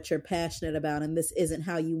isn't what you're passionate about, and this isn't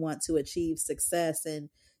how you want to achieve success. And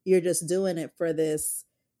you're just doing it for this,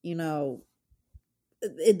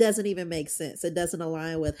 it doesn't even make sense. It doesn't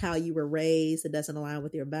align with how you were raised. It doesn't align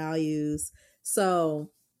with your values.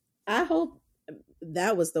 So I hope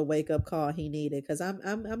that was the wake up call he needed, because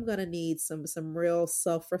I'm gonna need some real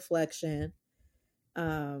self-reflection.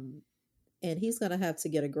 And he's gonna have to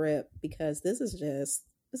get a grip, because this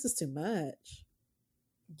is too much.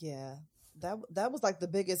 Yeah. That was like the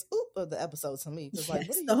biggest oop of the episode to me. Because like,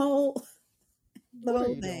 the whole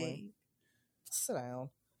thing. Doing? Sit down.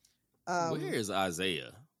 Where is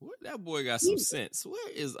Isaiah? That boy got some sense.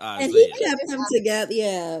 Where is Isaiah? And he kept him together.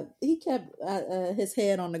 Yeah, he kept his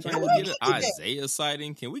head on the ground. Can we get an Isaiah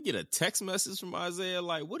sighting? Can we get a text message from Isaiah?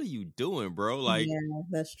 Like, what are you doing, bro? Like, yeah,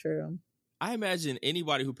 that's true. I imagine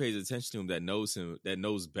anybody who pays attention to him, that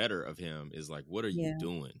knows better of him, is like, what are you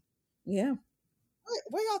doing? Yeah.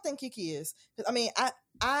 Where y'all think Kiki is? Because I mean,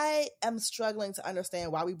 I am struggling to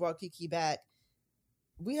understand why we brought Kiki back.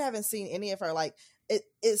 We haven't seen any of her. Like,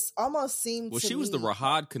 it's almost seemed. Well, to she was me, the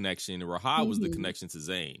Rahad connection, and Rahad was the connection to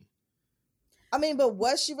Zane. I mean, but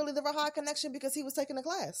was she really the Rahad connection because he was taking the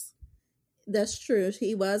class? That's true.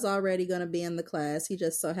 He was already going to be in the class. He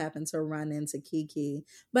just so happened to run into Kiki.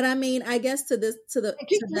 But I mean, I guess Kiki was supposed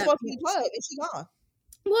to be plugged, and she gone.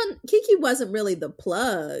 Well, Kiki wasn't really the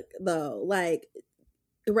plug, though. Like,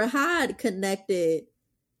 Rahad connected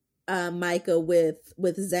Micah with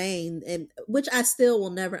Zane, and which I still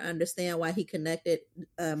will never understand why he connected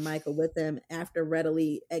Micah with them after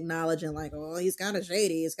readily acknowledging, like, oh, he's kind of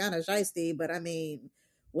shady, he's kind of shiesty, but I mean,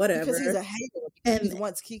 whatever. Because he's a hater. And he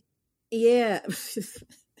wants Kiki. Yeah,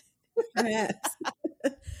 perhaps.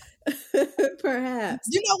 Perhaps.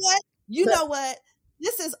 You know what?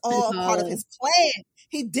 This is all part of his plan.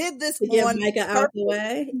 He did this to get Micah out the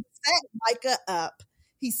way.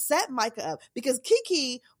 He set Micah up because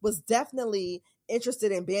Kiki was definitely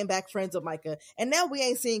interested in being back friends with Micah, and now we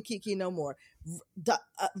ain't seeing Kiki no more.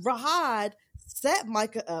 Rahad set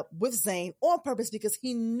Micah up with Zane on purpose because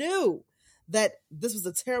he knew that this was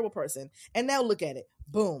a terrible person. And now look at it.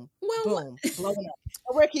 Boom. Boom. Blowing up.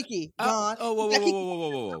 Oh, where Kiki? Gone.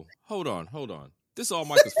 Whoa. Hold on. This is all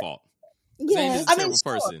Micah's fault. Zane is a terrible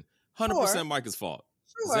person. 100% Micah's fault.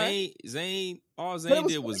 Sure. Zane, all Zane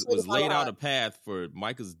did was laid out a path for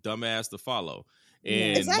Micah's dumbass to follow.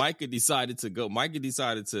 And Micah decided to go. Micah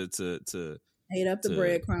decided to ate up the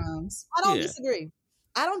breadcrumbs. I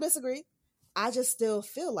don't disagree. I just still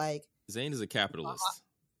feel like Zane is a capitalist.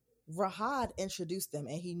 Rahad introduced them,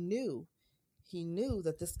 and he knew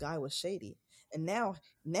that this guy was shady. And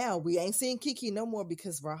now we ain't seeing Kiki no more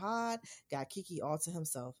because Rahad got Kiki all to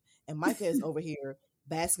himself, and Micah is over here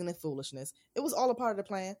basking in foolishness. It was all a part of the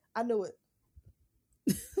plan. I knew it.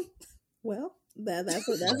 Well, that's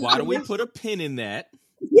why do we put a pin in that?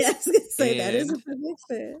 Yes, say that is a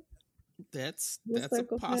prediction. That's a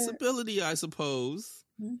possibility, I suppose.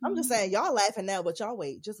 Mm-hmm. I'm just saying, y'all laughing now, but y'all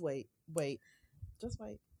wait. Just wait. Just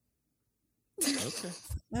wait. Okay.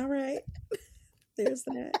 All right. There's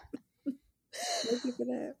that. Thank you for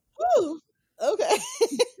that. Woo. Okay.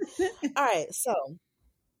 All right. So,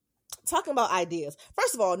 talking about ideas.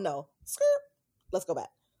 First of all, no. Let's go back.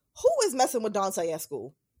 Who is messing with Dante at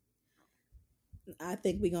school? I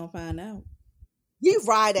think we're gonna find out. We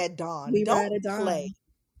ride at Dawn. We Don't ride at Dawn. Play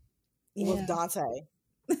with Dante.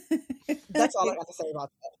 That's all I got to say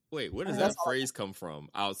about that. Wait, where does that phrase come from?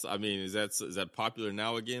 I mean, is that popular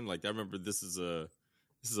now again? Like, I remember this is a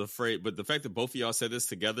phrase, but the fact that both of y'all said this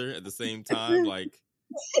together at the same time, like,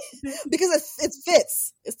 because it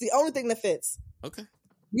fits. It's the only thing that fits. Okay.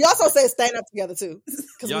 You also say stand up together too.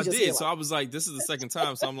 Y'all did. So I was like, this is the second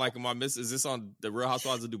time. So I'm like, am I missing? Is this on the Real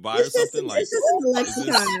Housewives of Dubai or something? It's just in the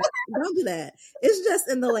lexicon. Don't do that. It's just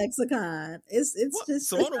in the lexicon. It's just.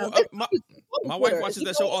 So my wife watches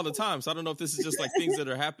that show all the time. So I don't know if this is just like things that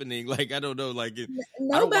are happening. Like, I don't know. Like, I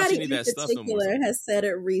don't watch any of that stuff no more. Nobody has said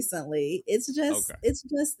it recently. It's just. Okay. It's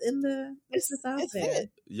just in the. It's just out there.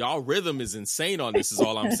 Y'all rhythm is insane on this. Is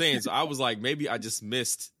all I'm saying. So I was like, maybe I just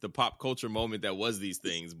missed the pop culture moment that was these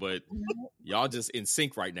things. But y'all just in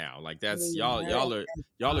sync right now. Like that's y'all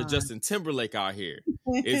are Justin Timberlake out here.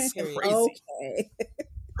 It's crazy. Okay.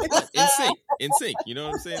 In sync. You know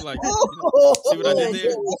what I'm saying? Like, see what I did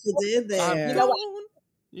there? You did there.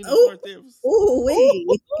 You know right there.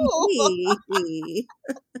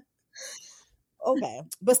 Okay,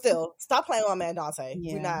 but still, stop playing on man Dante.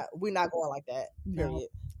 Yeah. We're not going like that. Period.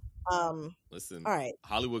 No. Listen. All right.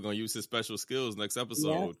 Hollywood gonna use his special skills next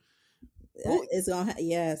episode. Yep. It's gonna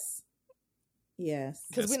yes,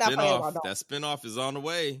 because we're not playing about that spinoff is on the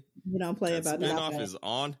way. We don't play about that. Spinoff is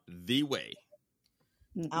on the way.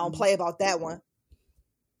 I don't play about that one.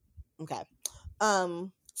 Okay.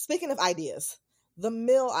 Speaking of ideas, the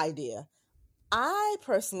mill idea. I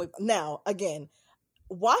personally, now again,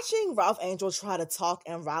 watching Ralph Angel try to talk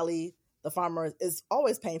and rally the farmer is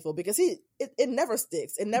always painful because it never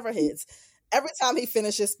sticks, it never hits. Every time he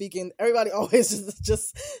finishes speaking, everybody always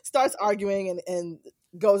just starts arguing and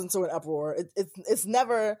goes into an uproar. It's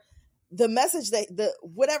never the message that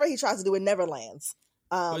whatever he tries to do, it never lands.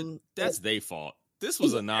 But that's their fault. This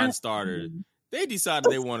was a non-starter. They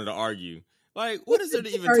decided they wanted to argue. Like, what is there to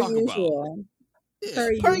even talk about? Yeah.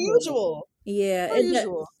 Per usual. Yeah. Per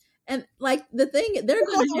usual. And like the thing, they're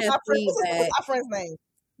going to have feedback. What's my friend's name?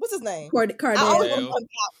 What's his name? Cordell.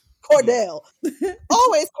 Cordell.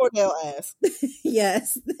 Always Cordell ass.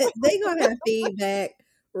 Yes. They're going to have feedback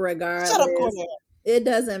regardless. Shut up, Cordell. It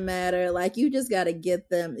doesn't matter. Like, you just got to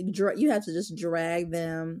get them. You have to just drag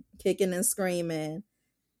them kicking and screaming.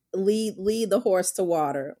 Lead the horse to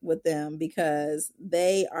water with them because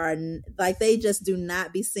they are like, they just do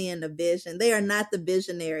not be seeing the vision. They are not the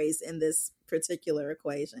visionaries in this particular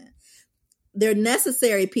equation. They're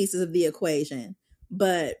necessary pieces of the equation,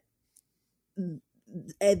 but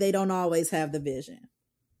they don't always have the vision.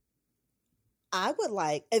 I would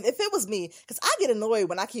like, if it was me, because I get annoyed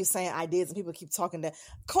when I keep saying ideas and people keep talking that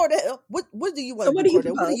Cordell, what do you want to do,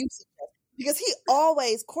 Cordell? What do you suggest? Because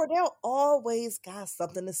Cordell always got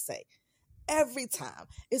something to say. Every time.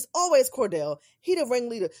 It's always Cordell. He the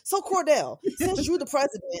ringleader. So Cordell, since you the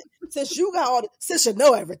president, since you got since you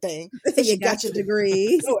know everything, since you got your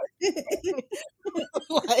degrees.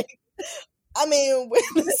 Like, I mean, when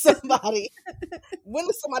is somebody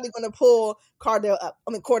going to pull Cordell up?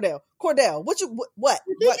 I mean, Cordell, what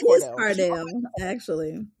Cordell? Cordell,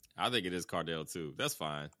 actually. I think it is Cordell too. That's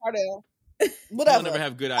fine. Cordell. Whatever. He'll never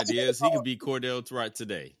have good ideas. He could be Cordell right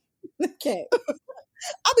today. Okay.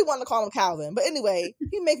 I'll be wanting to call him Calvin. But anyway,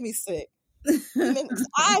 he makes me sick.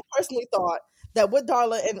 I personally thought that what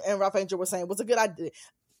Darla and Ralph Angel were saying was a good idea.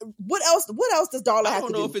 what else does Darla I have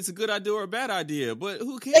don't to know do? if it's a good idea or a bad idea, but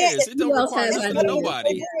who cares? It don't require nothing of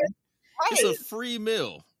nobody. Right. It's a free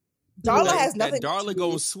meal. Darla Like, has nothing that Darla to do.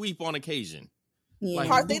 gonna sweep on occasion. Yeah. Like,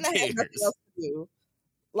 Parthena who has nothing cares? else to do.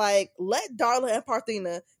 Like, let Darla and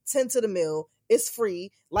Parthena tend to the meal. It's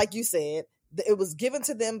free, like you said. It was given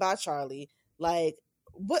to them by Charlie. Like,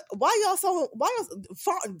 what? Why y'all tend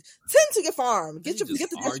to your farm? They just get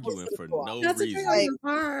the arguing for no Concentrate reason. on Like, your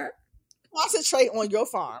heart. concentrate on your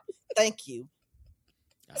farm. Thank you.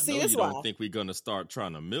 I See, know that's you don't why. think we're gonna start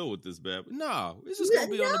trying to mill with this bad. No, it's just gonna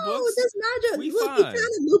be on the No, books. that's not just. We Look, we fine. trying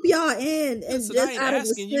to loop y'all in, and Listen, just I ain't out of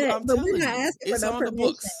asking you. respect, I'm but telling we're not you, asking it's for no on the permission.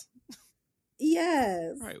 books.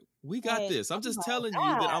 Yes, Right, we got Hey, this. I'm just oh my telling you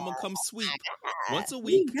that I'm gonna come sweep once a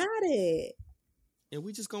we week, got it. and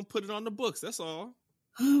we just gonna put it on the books. That's all.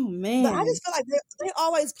 Oh man, But I just feel like they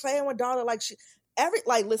always playing with Darla like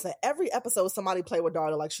every episode somebody play with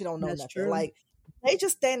Darla like she don't know That's nothing. true. Like they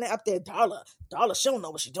just standing up there, Darla, she don't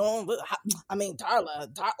know what she doing. I mean,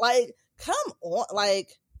 Darla, like come on,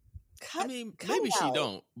 like cut. I mean, cut maybe it she out.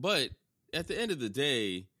 don't, but at the end of the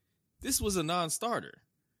day, this was a non-starter.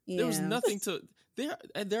 yeah. There was nothing to there.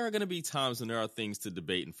 And there are going to be times when there are things to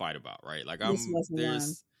debate and fight about, right? Like This wasn't one.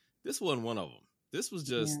 this wasn't one of them. This was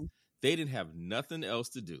just Yeah. they didn't have nothing else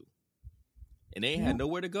to do, and they had Yep.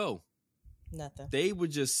 nowhere to go. Nothing. They were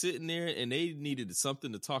just sitting there, and they needed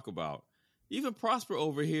something to talk about. Even Prosper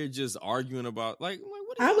over here just arguing about like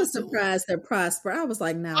what are I y'all was doing? surprised at Prosper. I was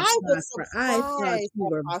like, now I was Prosper, I thought surprised you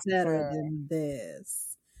at were better Prosper. than this.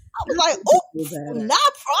 I was I like, thought you oh, were better. not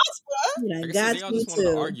Prosper. You Like done I said, got they all you just wanted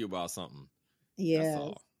to too. argue about something. That's Yeah,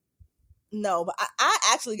 all. No, but I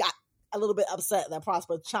actually got a little bit upset that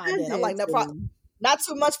Prosper I chimed in. I'm did like, no, too. not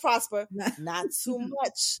too much, Prosper. Not- Not too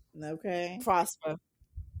much, Okay. Prosper.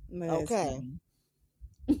 Okay.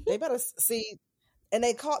 They better see, and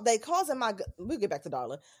they calls in my. We'll get back to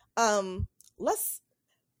Darla. Let's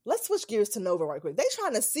switch gears to Nova right quick. They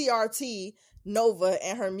trying to CRT Nova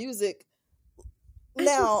and her music.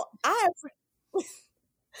 Now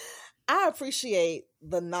I appreciate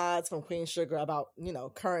the nods from Queen Sugar about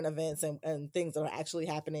current events and things that are actually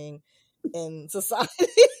happening in society.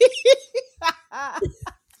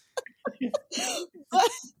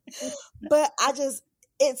 but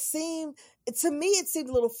it seemed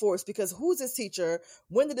a little forced because who's this teacher?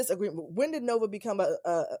 When did this agreement? When did Nova become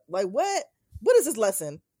a like what? What is this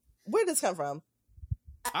lesson? Where did this come from?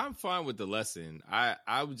 I'm fine with the lesson.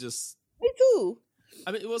 I would just. Me too.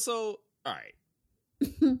 I mean, well, so all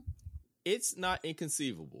right. It's not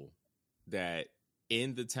inconceivable that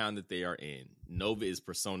in the town that they are in, Nova is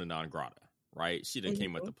persona non grata, right? She done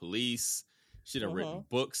came at the police. She done written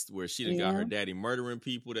books where she done got her daddy murdering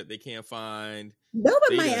people that they can't find. Nova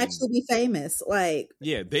They might done- actually be famous. Like,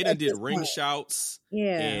 Yeah, they done At did this ring point. shouts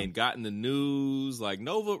yeah. and got in the news. Like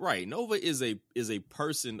Nova, right? Nova is a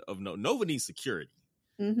person of Nova needs security.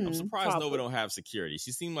 Mhm. I'm surprised Probably. Nova don't have security.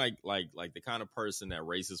 She seemed like the kind of person that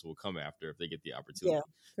racists will come after if they get the opportunity. Yeah,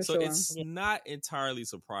 For So sure. it's not entirely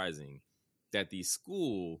surprising that the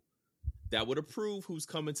school that would approve who's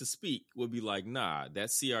coming to speak would be like, nah, that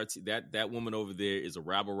CRT, that woman over there is a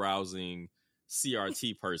rabble rousing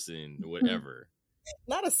CRT person, or whatever.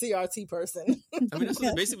 not a CRT person. I mean, that's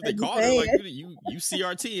Yeah, basically what they you call it. say Like it. you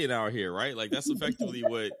CRTing out here, right? Like that's effectively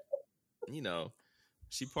what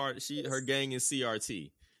her gang is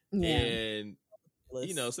CRT. Yeah. And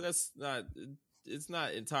so it's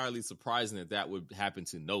not entirely surprising that would happen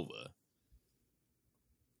to Nova.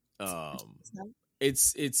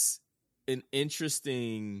 It's an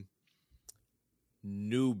interesting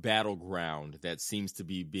new battleground that seems to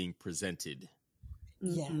be being presented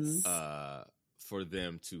Mhm. Yes. for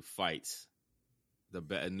them to fight.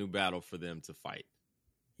 A new battle for them to fight.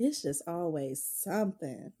 It's just always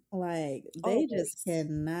something. Like, they Always. just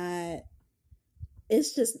cannot.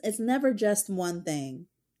 It's never just one thing.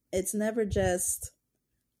 It's never just,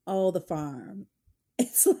 the farm.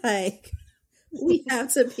 It's like, we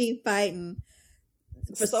have to be fighting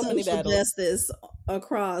for So many social battles. justice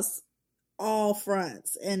across all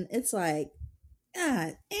fronts. And it's like,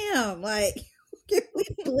 God damn, like, can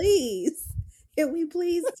we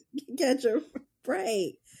please catch a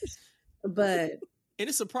break? But And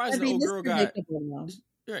it's I surprising mean, the it's old girl got predictable.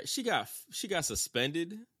 right. She got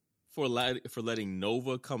suspended for letting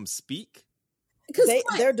Nova come speak. Because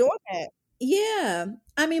They're doing that. yeah,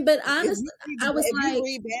 I mean, but honestly, I was if like, you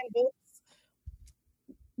read banned books,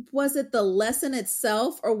 was it the lesson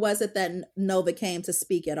itself, or was it that Nova came to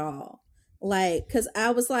speak at all? Like, because I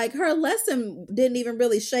was like, her lesson didn't even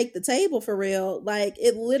really shake the table for real. Like,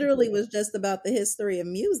 it literally was just about the history of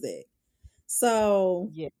music. So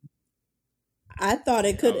Yeah. I thought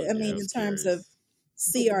it could. I was- I yeah, mean, I was in terms curious. of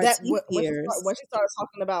CRT peers. When she started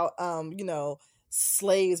talking about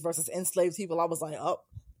slaves versus enslaved people, I was like, oh,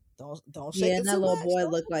 don't shake it and that too little much. boy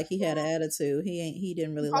looked like he had an attitude. He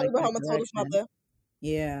didn't really Probably like went that home and told his direction. mother.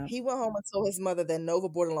 Yeah. He went home and told his mother that Nova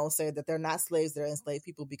Bordelon said that they're not slaves, they're enslaved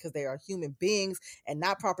people because they are human beings and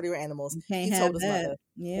not property or animals. You can't He have told his that. mother.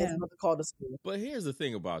 Yeah. His mother called the school. But here's the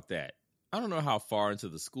thing about that. I don't know how far into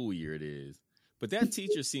the school year it is, but that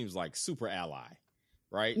teacher seems like super ally,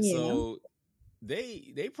 right? Yeah. So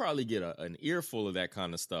they probably get an earful of that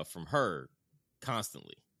kind of stuff from her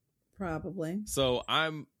constantly. Probably. So I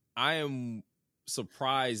am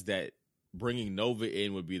surprised that bringing Nova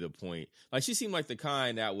in would be the point. Like, she seemed like the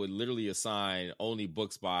kind that would literally assign only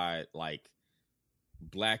books by like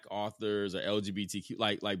Black authors or LGBTQ,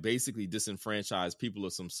 like basically disenfranchised people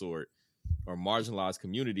of some sort or marginalized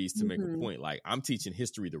communities to make a point. Like, I'm teaching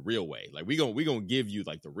history the real way. Like, we gonna give you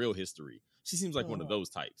like the real history. She seems like one of those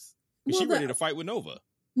types. And she ready to fight with Nova.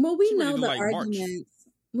 Well, we She know ready to, the like, march. arguments.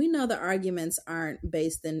 We know the arguments aren't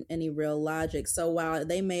based in any real logic. So while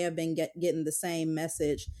they may have been getting the same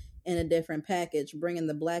message in a different package, bringing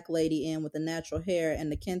the Black lady in with the natural hair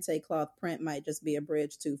and the kente cloth print might just be a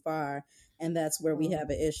bridge too far. And that's where we have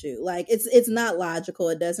an issue. Like, it's not logical.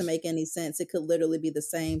 It doesn't make any sense. It could literally be the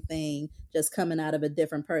same thing just coming out of a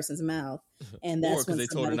different person's mouth. And that's because they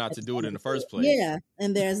told her not to do it in the first place. Yeah,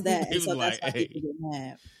 and there's that. It was so like, that's why hey. people get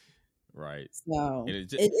mad. Right. So it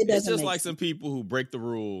doesn't it's just make like sense. some people who break the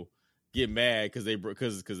rule get mad because they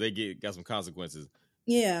got some consequences.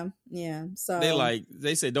 Yeah. So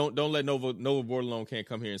they say don't let Nova Bordelon can't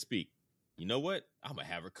come here and speak. You know what? I'm gonna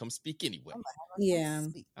have her come speak anyway. Yeah.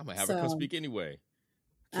 I'm gonna have her come speak anyway.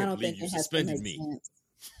 I don't think you it has to suspended make me. sense.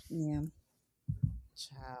 Yeah.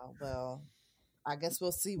 Child, well, I guess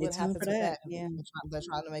we'll see Stay what tuned happens for with that. that. Yeah. They're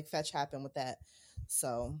trying to make fetch happen with that.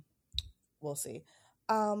 So we'll see.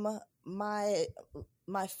 My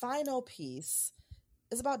final piece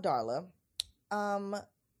is about Darla. A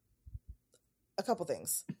couple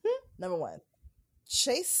things. Number one,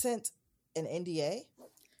 Chase sent an NDA.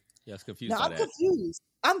 Yeah, I was confused. Now I'm confused.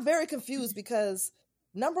 I'm very confused because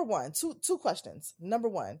number one, two questions. Number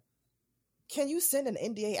one, can you send an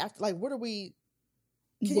NDA after? Like, can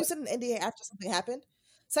you send an NDA after something happened?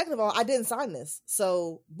 Second of all, I didn't sign this,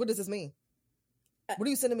 so what does this mean? What are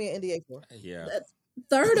you sending me an NDA for? Yeah.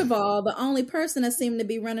 Third of all, the only person that seemed to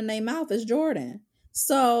be running their mouth is Jordan.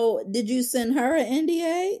 So did you send her an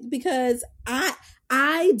NDA? Because I,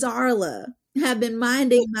 Darla, have been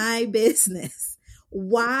minding my business.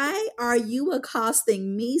 Why are you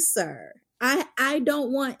accosting me, sir? I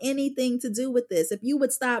don't want anything to do with this. If you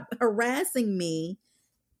would stop harassing me,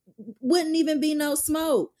 wouldn't even be no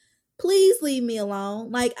smoke. Please leave me alone.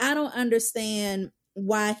 Like, I don't understand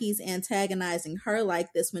why he's antagonizing her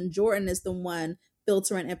like this when Jordan is the one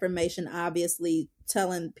filtering information, obviously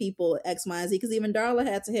telling people X, Y, and Z. Because even Darla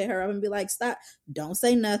had to hit her up and be like, stop, don't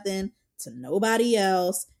say nothing to nobody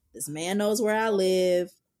else. This man knows where I live.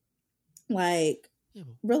 Like,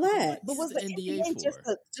 relax. But was the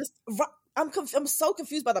NDA for? I'm so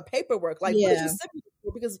confused by the paperwork. Like, what did you send me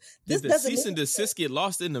for? Because this did the doesn't cease and desist get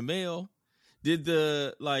lost in the mail? Did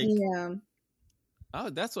the Yeah. Oh,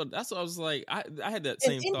 that's what I was like. I had that an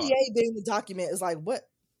same thought. NDA being the document is like, what?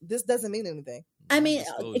 This doesn't mean anything. I mean,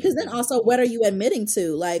 because then also, what are you admitting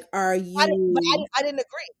to? Like, are you? I didn't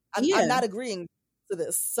agree. I'm not agreeing to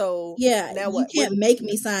this. So yeah, now what? You can't make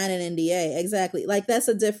me sign an NDA. Exactly. Like, that's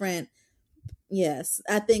a different. Yes,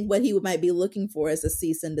 I think what he might be looking for is a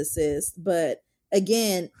cease and desist. But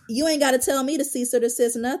again, you ain't got to tell me to cease or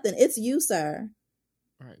desist nothing. It's you, sir.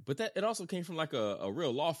 Right, but that it also came from like a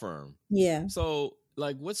real law firm. Yeah. So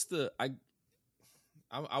like, what's the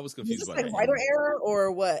I was confused Is this by like that. writer error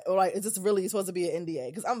or what? Or like, is this really supposed to be an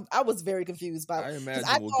NDA? Because I was very confused by. I imagine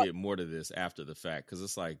we'll get more to this after the fact because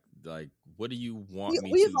it's like what do you want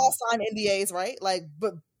me We've to? all signed NDAs, right? Like,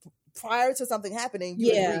 but prior to something happening,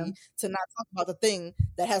 you agree to not talk about the thing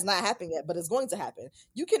that has not happened yet, but it's going to happen.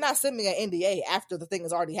 You cannot send me an NDA after the thing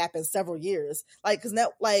has already happened several years. Like, because now,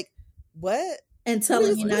 like, what? And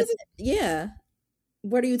telling me not to, yeah.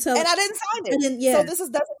 What are you telling? And I didn't sign it. So this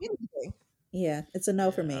doesn't mean anything. Yeah, it's a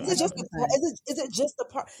no for me. Is it just the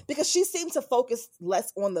part? Because she seemed to focus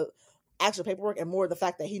less on the actual paperwork and more the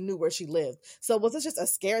fact that he knew where she lived. So was it just a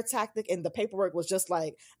scare tactic and the paperwork was just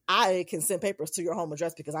like, I can send papers to your home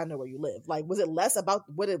address because I know where you live? Like, was it less about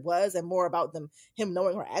what it was and more about him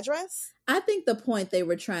knowing her address? I think the point they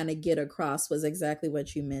were trying to get across was exactly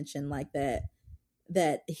what you mentioned, like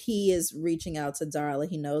that he is reaching out to Darla.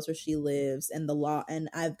 He knows where she lives and the law, and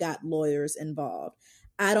I've got lawyers involved.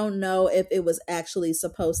 I don't know if it was actually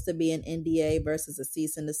supposed to be an NDA versus a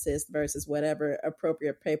cease and desist versus whatever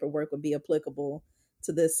appropriate paperwork would be applicable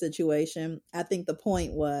to this situation. I think the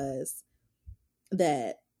point was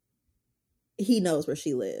that he knows where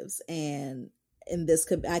she lives, and this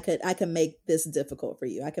I could make this difficult for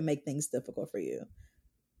you. I can make things difficult for you.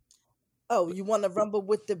 Oh, you want to rumble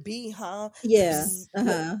with the bee, huh? Yeah.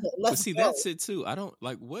 But see, that's it too. I don't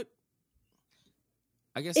like what.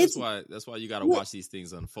 I guess that's why you got to watch these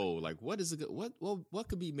things unfold. Like, what is it? What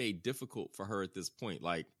could be made difficult for her at this point?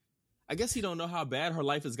 Like, I guess he don't know how bad her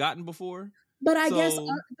life has gotten before. But I guess,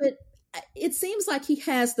 but it seems like he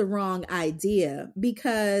has the wrong idea,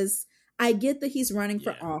 because I get that he's running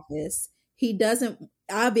for office. He doesn't,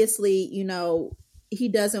 obviously, he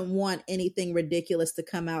doesn't want anything ridiculous to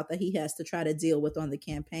come out that he has to try to deal with on the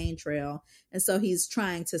campaign trail. And so he's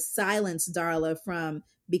trying to silence Darla from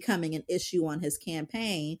becoming an issue on his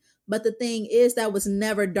campaign. But the thing is, that was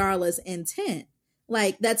never Darla's intent.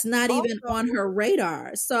 Like, that's not even on her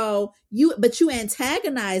radar. So you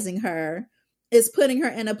antagonizing her is putting her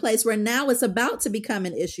in a place where now it's about to become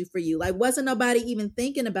an issue for you. Like, wasn't nobody even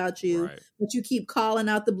thinking about you, but you keep calling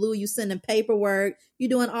out the blue, you sending paperwork, you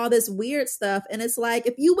doing all this weird stuff. And it's like,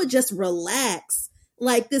 if you would just relax,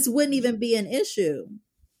 like, this wouldn't even be an issue.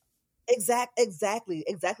 Exactly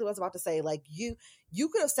what I was about to say. Like, you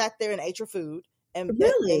could have sat there and ate your food and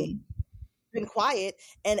been quiet.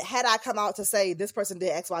 And had I come out to say this person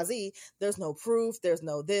did XYZ, there's no proof, there's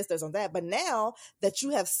no this, there's no that. But now that you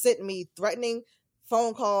have sent me threatening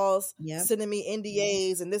phone calls, sending me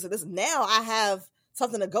NDAs and this, now I have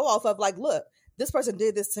something to go off of. Like, look, this person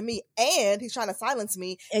did this to me, and he's trying to silence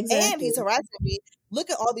me, and he's harassing me. Look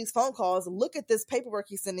at all these phone calls. Look at this paperwork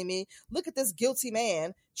he's sending me. Look at this guilty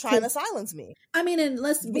man trying to silence me. I mean, and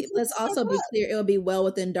let's also be clear. It'll be well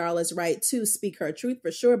within Darla's right to speak her truth, for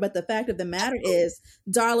sure. But the fact of the matter is,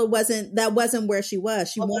 Darla wasn't where she was.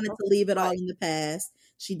 She wanted to leave it all in the past.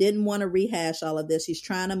 She didn't want to rehash all of this. She's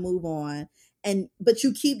trying to move on. But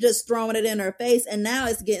you keep just throwing it in her face. And now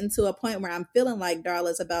it's getting to a point where I'm feeling like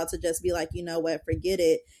Darla's about to just be like, you know what, forget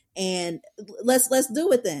it. And let's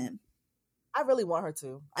do it then. I really want her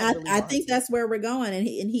to. I think that's where we're going, and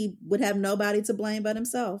he would have nobody to blame but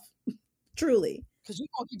himself. Truly, because you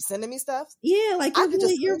gonna keep sending me stuff. Yeah, like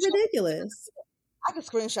you're ridiculous. I could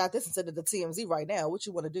screenshot this and send it to TMZ right now. What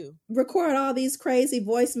you want to do? Record all these crazy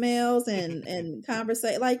voicemails and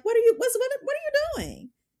conversate. Like, what are you doing?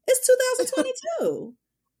 It's 2022.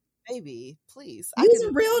 Baby, please.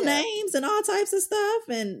 Using real names and all types of stuff.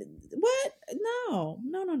 And what? No.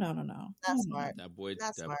 That's smart. That boy.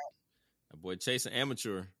 That's smart. That boy chasing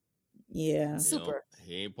amateur. Yeah. Super.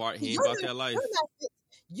 He ain't about that life.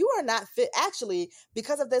 You are not fit. Actually,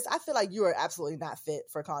 because of this, I feel like you are absolutely not fit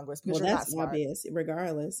for Congress, because you're not smart. Obvious,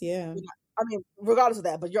 regardless. Yeah. I mean, regardless of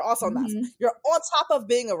that, but you're also not. You're on top of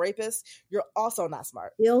being a rapist. You're also not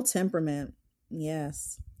smart. Ill temperament.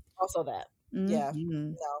 Yes. Also that. Yeah.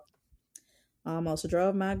 No. Almost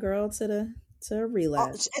drove my girl to a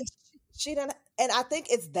relapse. And she didn't. And I think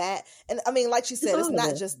it's that. And I mean, like she said, it's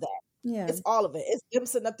not just that. Yeah, it's all of it. It's him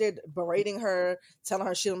sitting up there berating her, telling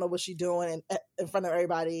her she don't know what she's doing, and in front of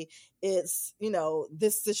everybody. It's,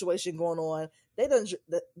 this situation going on.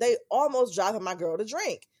 They almost driving my girl to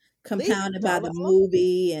drink. Compounded by the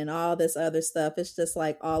movie and all this other stuff. It's just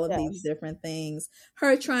like all of these different things.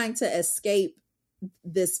 Her trying to escape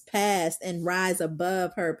this past and rise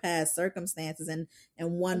above her past circumstances, and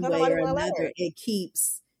one way or another, it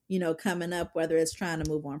keeps coming up, whether it's trying to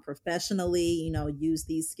move on professionally, use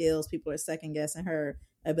these skills. People are second guessing her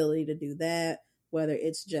ability to do that, whether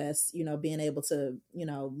it's just, being able to,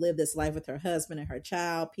 live this life with her husband and her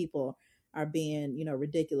child. People are being,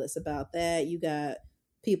 ridiculous about that. You got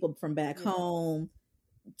people from back home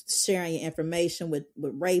sharing your information with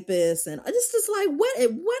rapists, and it's just like,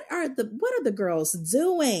 what are the girls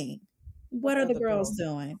doing? What are the girls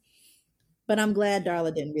doing? But I'm glad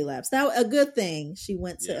Darla didn't relapse. That a good thing. She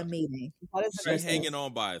went to a meeting. She's hanging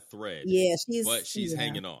on by a thread. Yeah, she's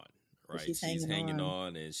hanging on, right? She's hanging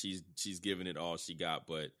on, and she's giving it all she got.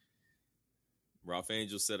 But Ralph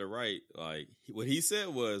Angel said it right. Like, what he said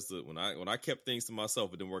was that when I kept things to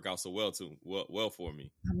myself, it didn't work out so well for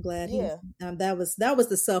me. I'm glad. That was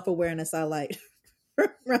the self-awareness I liked.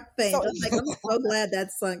 Ralph Angel. I'm so glad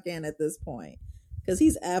that sunk in at this point, because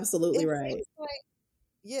he's absolutely right.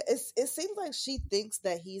 Yeah, it seems like she thinks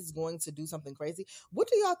that he's going to do something crazy. What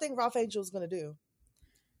do y'all think Ralph Angel is going to do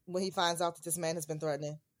when he finds out that this man has been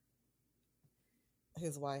threatening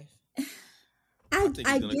his wife? I think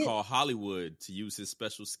he's going to call Hollywood to use his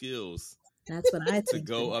special skills. That's what I think. To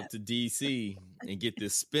go up to DC and get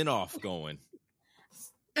this spinoff going.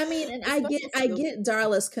 I mean, and I get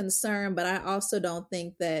Darla's concern, but I also don't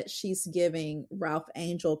think that she's giving Ralph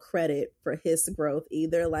Angel credit for his growth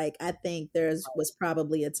either. Like, I think was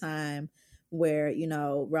probably a time where, you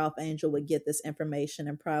know, Ralph Angel would get this information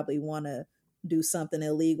and probably want to do something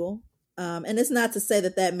illegal. And it's not to say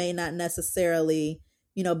that may not necessarily,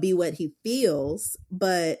 you know, be what he feels,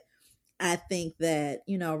 but I think that,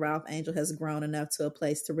 you know, Ralph Angel has grown enough to a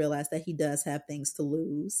place to realize that he does have things to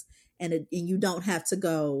lose, and you don't have to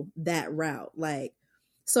go that route. Like,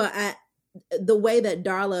 so the way that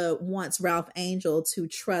Darla wants Ralph Angel to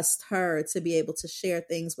trust her, to be able to share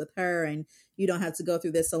things with her, and you don't have to go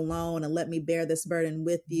through this alone, and let me bear this burden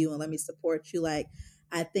with you, and let me support you. Like,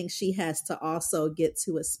 I think she has to also get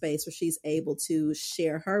to a space where she's able to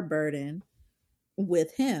share her burden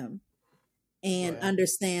with him. And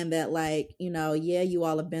understand that, like, you know, yeah, you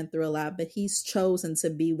all have been through a lot, but he's chosen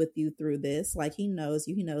to be with you through this. Like, he knows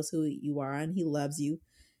you, he knows who you are, and he loves you,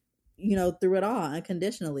 you know, through it all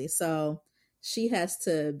unconditionally. So she has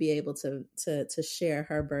to be able to share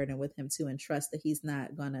her burden with him too, and trust that he's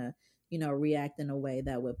not gonna, you know, react in a way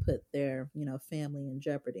that would put their, you know, family in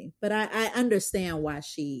jeopardy. But I understand why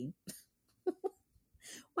she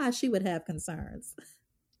would have concerns.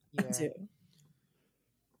 Yeah. I do.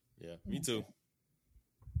 Yeah, me too.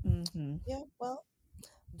 Mm-hmm. Yeah, well,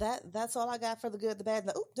 that's all I got for the good, the bad, and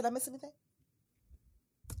the did I miss anything?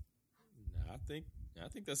 Nah, I think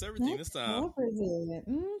that's everything this time.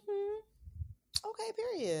 Mm-hmm. Okay,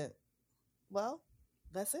 period. Well,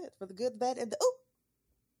 that's it for the good, the bad, and the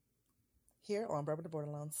here on Bourbon and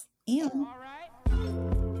Borderlands. Yeah. All right.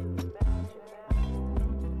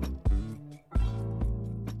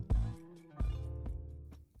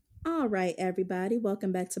 All right, everybody.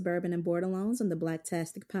 Welcome back to Bourbon and Borderlands on the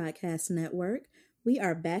Blacktastic Podcast Network. We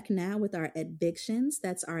are back now with our evictions.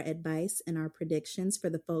 That's our advice and our predictions for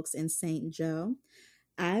the folks in St. Joe.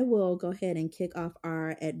 I will go ahead and kick off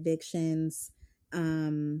our evictions.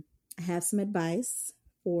 I have some advice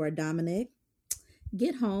for Dominic.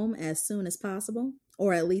 Get home as soon as possible,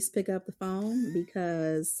 or at least pick up the phone,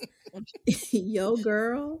 because your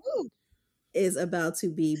girl is about to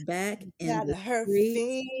be back in the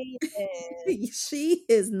street. She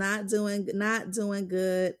is not doing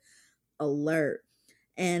good. Alert.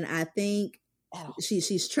 And I think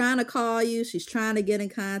she's trying to call you. She's trying to get in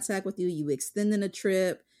contact with you. You extending the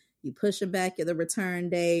trip. You pushing back at the return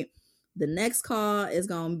date. The next call is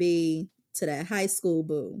going to be to that high school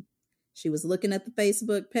boo. She was looking at the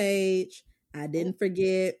Facebook page. I didn't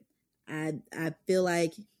forget. I feel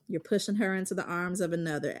like you're pushing her into the arms of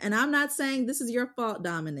another. And I'm not saying this is your fault,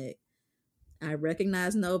 Dominic. I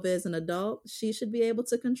recognize Nova as an adult. She should be able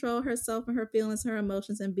to control herself and her feelings, her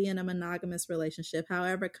emotions, and be in a monogamous relationship.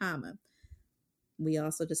 However, we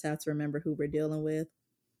also just have to remember who we're dealing with.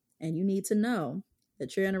 And you need to know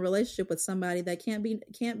that you're in a relationship with somebody that can't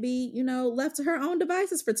be, you know, left to her own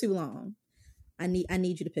devices for too long. I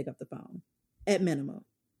need you to pick up the phone at minimum,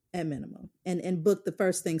 and book the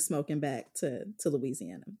first thing smoking back to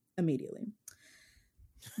Louisiana immediately.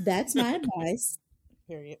 That's my advice.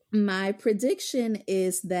 Period. My prediction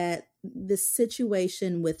is that the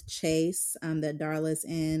situation with Chase that Darla's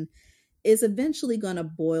in is eventually going to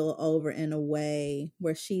boil over in a way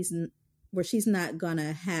where she's not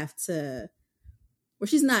gonna have to,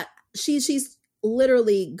 she's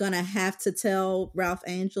literally gonna have to tell Ralph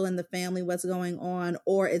Angel and the family what's going on,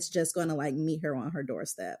 or it's just gonna like meet her on her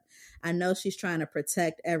doorstep. I know she's trying to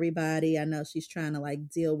protect everybody. I know she's trying to like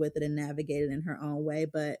deal with it and navigate it in her own way,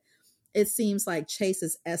 but it seems like Chase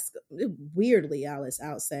is weirdly,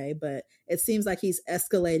 I'll say, but it seems like he's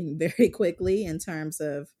escalating very quickly in terms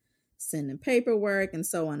of sending paperwork and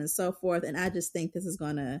so on and so forth. And I just think this is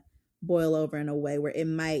going to boil over in a way where it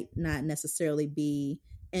might not necessarily be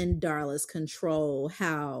in Darla's control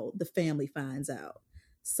how the family finds out.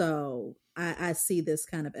 So I see this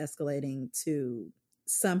kind of escalating to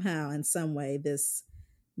somehow in some way this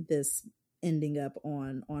ending up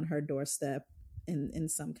on her doorstep in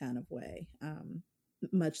some kind of way,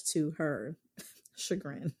 much to her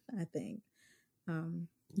chagrin, I think.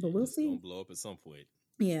 But we'll see. It's gonna blow up at some point.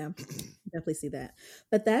 Yeah, definitely see that.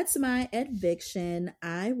 But that's my eviction.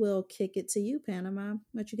 I will kick it to you, Panama.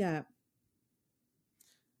 What you got?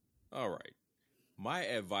 All right. My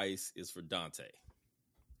advice is for Dante.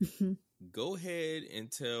 Go ahead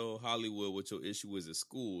and tell Hollywood what your issue is at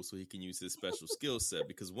school so he can use his special skill set.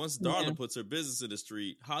 Because once Darla puts her business in the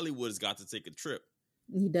street, Hollywood's got to take a trip.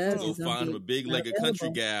 He does. Go find him a big-legged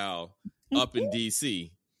country gal up in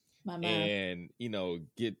DC. And, you know,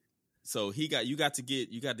 you got to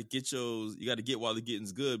get while the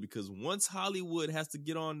getting's good, because once Hollywood has to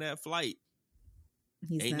get on that flight,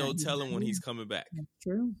 Ain't no telling when he's coming back. That's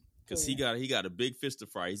true. Because he got a big fish to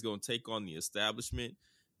fry. He's going to take on the establishment,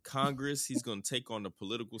 Congress. He's going to take on the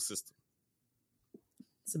political system.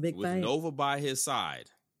 It's a big with fight. Nova by his side.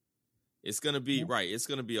 It's going to be right. It's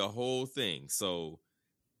going to be a whole thing. So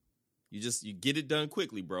you get it done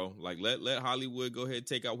quickly, bro. Like let Hollywood go ahead and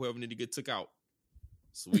take out whoever need to get took out,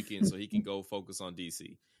 so he can go focus on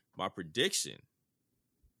DC. My prediction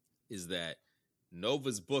is that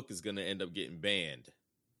Nova's book is going to end up getting banned.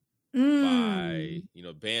 By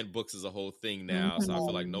banned books is a whole thing now. So I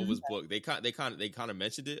feel like Nova's book, they kind of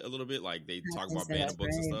mentioned it a little bit, like they talk about banning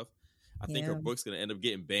books and stuff. I think her book's gonna end up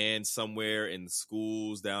getting banned somewhere in the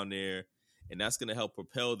schools down there, and that's gonna help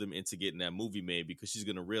propel them into getting that movie made, because she's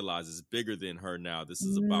gonna realize it's bigger than her now. This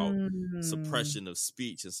is about suppression of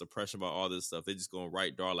speech and suppression about all this stuff. They're just gonna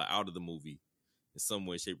write Darla out of the movie in some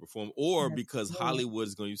way, shape, or form, or because Hollywood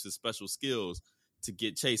is gonna use his special skills to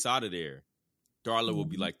get Chase out of there. Darla will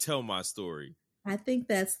be like, "Tell my story." I think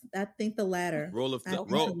the latter.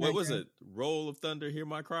 What was it? Roll of Thunder, Hear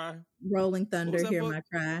My Cry. Rolling Thunder, Hear My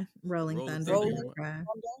Cry. Rolling Thunder, Hear My Cry.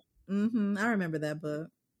 I remember that book.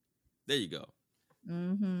 There you go.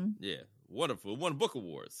 Yeah, wonderful. It won book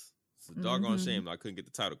awards. It's a doggone shame I couldn't get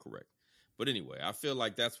the title correct. But anyway, I feel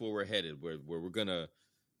like that's where we're headed. Where we're gonna,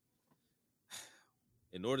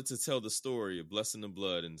 in order to tell the story of Blessing and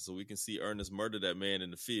Blood, and so we can see Ernest murder that man in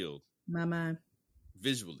the field.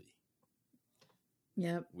 Visually.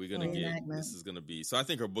 Yep. We're gonna this is gonna be, so I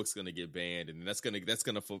think her book's gonna get banned, and that's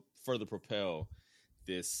gonna further propel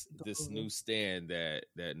this new stand that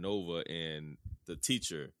Nova and the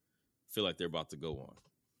teacher feel like they're about to go on.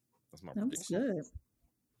 That's my prediction. Good.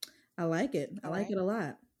 I like it. I like it a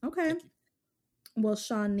lot. Okay. Well,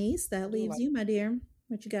 Shawnice, that leaves you, my dear.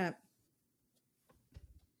 What you got?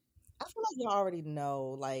 I feel like you already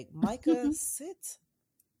know. Like, Micah, sit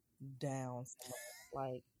down.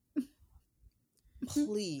 Like,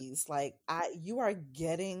 please, like, you are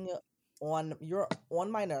getting you're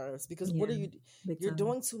on my nerves, because what are you? You're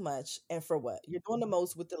doing too much, and for what? You're doing the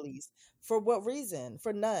most with the least. For what reason?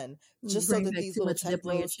 For none. Just so that these little tech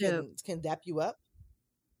bros can dap you up.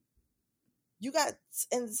 You got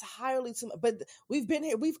entirely too much. But we've been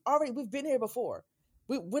here. We've been here before.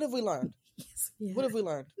 What have we learned? What have we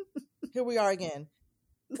learned? Here we are again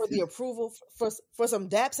for the approval for some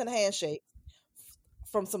daps and handshakes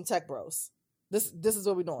from some tech bros. This is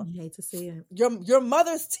what we're doing. I hate to see it. Your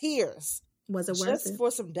mother's tears was it worth just it?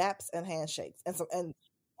 For some daps and handshakes and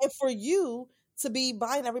for you to be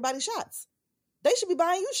buying everybody shots. They should be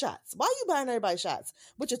buying you shots. Why are you buying everybody shots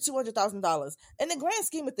with your $200,000? In the grand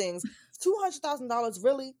scheme of things,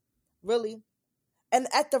 $200,000 really, and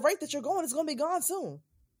at the rate that you're going, it's going to be gone soon.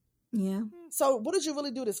 Yeah. So what did you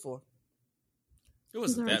really do this for? There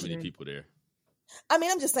wasn't that many people there. I mean,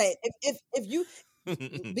 I'm just saying, if you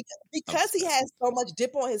because he has so much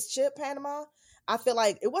dip on his chip, Panama, I feel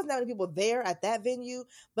like it wasn't that many people there at that venue,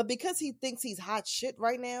 but because he thinks he's hot shit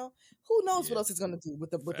right now, who knows what else he's going to do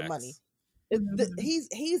with the money.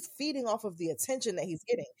 He's feeding off of the attention that he's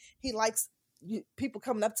getting. He likes people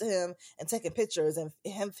coming up to him and taking pictures, and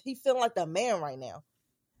he feeling like the man right now.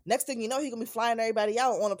 Next thing you know, he's gonna be flying everybody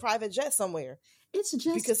out on a private jet somewhere. It's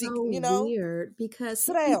just because weird because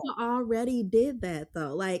people already did that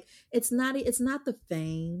though. Like it's not the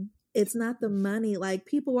fame, it's not the money. Like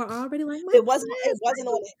people were already like, it wasn't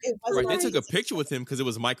right. They took a picture with him because it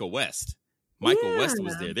was Michael West. Michael West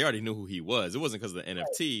was there. They already knew who he was. It wasn't because of the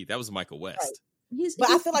NFT. Right. That was Michael West. Right. But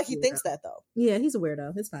I feel like he thinks that though. Yeah, he's a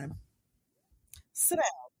weirdo. It's fine. Sit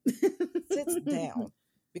down. Sit down.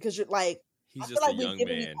 Because you're like, he's just a young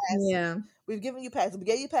man. We've given you passes. We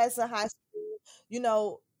gave you passes in high school. You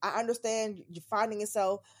know, I understand you're finding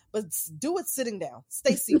yourself, but do it sitting down.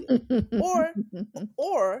 Stay seated. or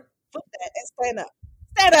flip that and stand up.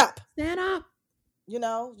 Stand up. Stand up. You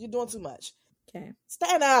know, you're doing too much. Okay.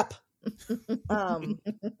 Stand up.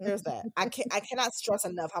 There's that. I cannot stress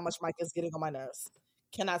enough how much Mike is getting on my nerves.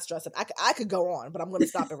 Cannot stress it. I could go on, but I'm going to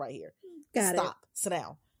stop it right here. Stop. Sit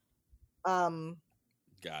down.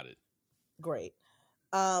 Got it. Great.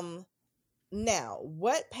 Now,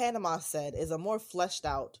 what Panama said is a more fleshed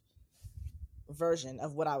out version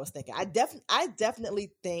of what I was thinking. I definitely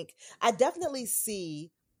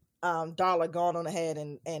see Darla going on ahead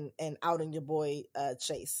and outing your boy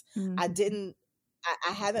Chase. Mm-hmm.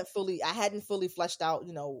 I hadn't fully fleshed out,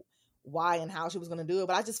 you know, why and how she was going to do it,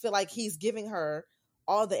 but I just feel like he's giving her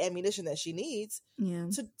all the ammunition that she needs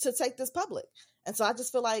to take this public. And so I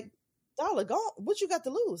just feel like, Darla, go on. What you got to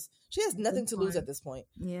lose? She has nothing to lose at this point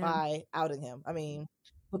by outing him. I mean,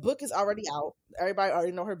 the book is already out. Everybody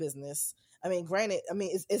already know her business. I mean, granted,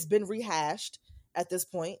 it's been rehashed at this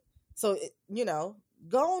point. So, you know,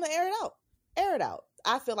 go on and air it out. Air it out.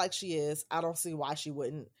 I feel like she is. I don't see why she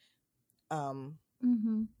wouldn't.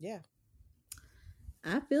 Yeah.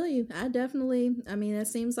 I feel you. I mean, it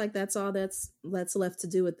seems like that's all that's left to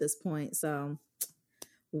do at this point. So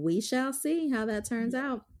we shall see how that turns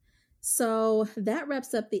out. So that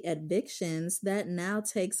wraps up the evictions. That now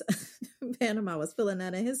takes Panama was feeling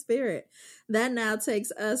that in his spirit. That now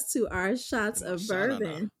takes us to our shots of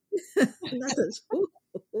bourbon.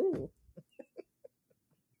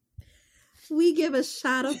 We give a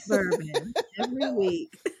shot of bourbon every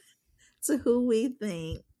week to who we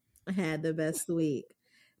think had the best week.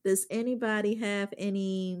 Does anybody have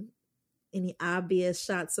any obvious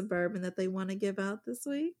shots of bourbon that they want to give out this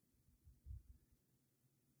week?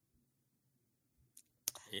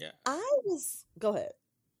 Yeah. Go ahead.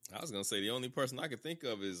 I was going to say the only person I could think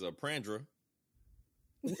of is Prandra.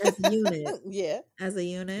 As a unit. Yeah. As a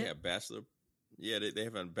unit. Yeah, bachelor. Yeah, they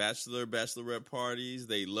have bachelorette parties.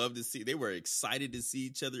 They were excited to see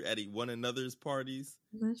each other at one another's parties.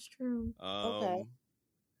 That's true. Okay.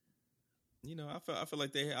 You know, I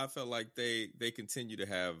felt like they continue to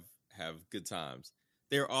have good times.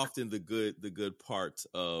 They're often the good part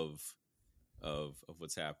of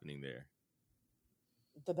what's happening there.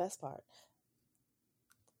 The best part.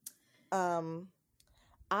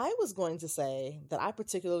 I was going to say that I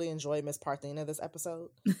particularly enjoyed Miss Parthena this episode.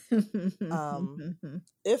 If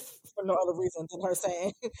for no other reason than her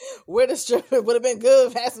saying, "Where the stripper would have been good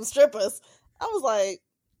if had some strippers." I was like,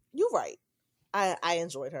 "You're right." I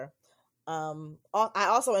enjoyed her. I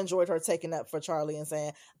also enjoyed her taking up for Charlie and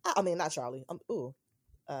saying, I mean, not Charlie.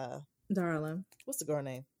 Darla. What's the girl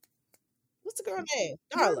name?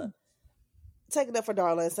 Darla. Taking up for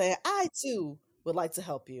Darla and saying, I too would like to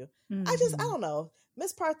help you. Mm-hmm. I don't know.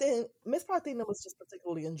 Miss Parthena was just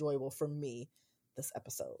particularly enjoyable for me this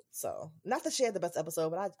episode. So not that she had the best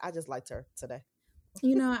episode, but I just liked her today.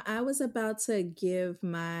 You know, I was about to give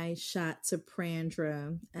my shot to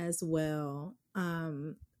Prandra as well.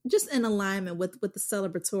 Just in alignment with the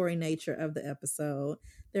celebratory nature of the episode,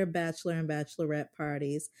 their bachelor and bachelorette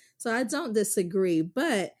parties. So I don't disagree,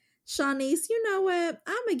 but Shanice, you know what?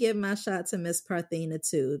 I'm going to give my shot to Miss Parthena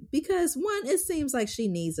too, because one, it seems like she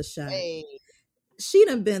needs a shot. Hey. She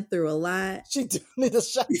done been through a lot. She do need a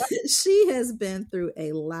shot. She has been through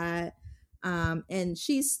a lot. And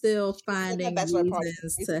she's still finding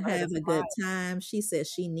reasons to have a good time. She said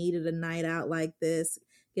she needed a night out like this,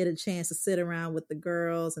 get a chance to sit around with the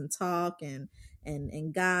girls and talk and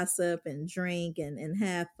gossip and drink and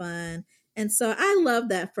have fun. And so I love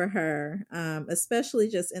that for her, especially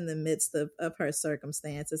just in the midst of her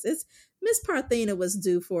circumstances. Miss Parthena was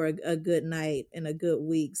due for a good night and a good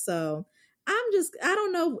week. So I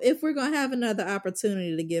don't know if we're going to have another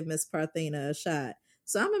opportunity to give Miss Parthena a shot.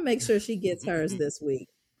 So I'm gonna make sure she gets hers this week.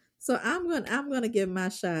 So I'm gonna give my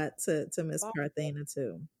shot to Miss Parthena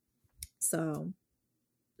too. So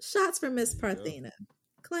shots for Miss Parthena.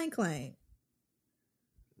 Clank clank.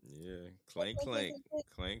 Yeah, clank clank,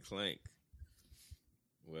 clank clank.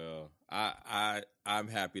 Well, I'm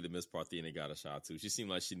happy that Miss Parthena got a shot too. She seemed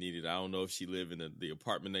like she needed. I don't know if she lived in the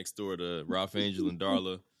apartment next door to Ralph Angel and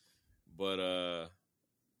Darla, but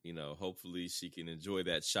you know, hopefully she can enjoy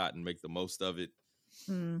that shot and make the most of it.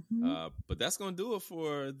 Mm-hmm. But that's going to do it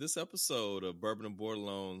for this episode of Bourbon and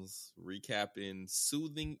Borderlones, recapping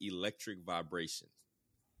Soothing Electric Vibration.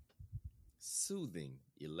 Soothing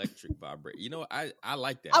Electric Vibration. You know, I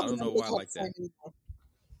like that. I don't know why I like that.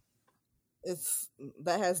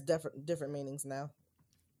 That has different meanings now.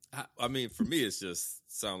 I mean, for me, it's just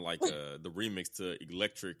sound like the remix to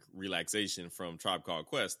Electric Relaxation from Tribe Called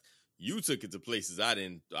Quest. You took it to places I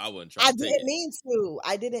wasn't trying to take it.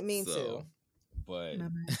 I didn't mean to. But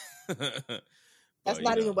that's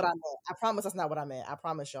not even what I meant. I promise that's not what I meant. I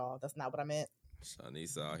promise y'all that's not what I meant.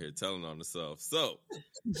 Shanice out here telling on herself. So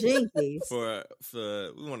Jinkies. for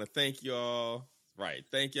we want to thank y'all. Right.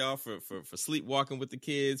 Thank y'all for sleepwalking with the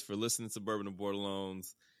kids, for listening to Bourbon and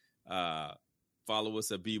Borderlones. Follow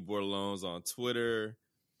us at BBorderlones on Twitter.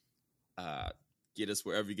 Get us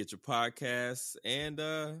wherever you get your podcasts. And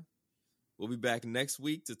we'll be back next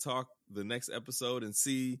week to talk the next episode and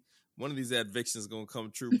see. One of these evictions is gonna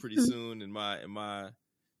come true pretty soon. In my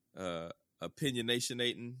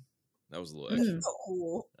opinionationating, that was a little extra.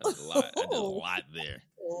 That was a lot. I did a lot there.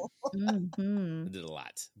 Mm-hmm. I did a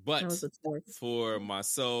lot. But for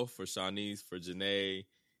myself, for Shanice, for Janae,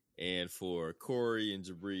 and for Corey and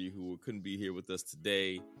Jabri, who couldn't be here with us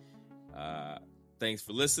today, thanks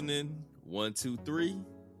for listening. 1, 2, 3.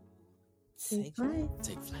 Take flight.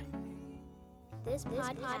 Take flight. This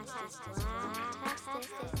podcast is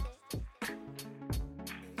fantastic.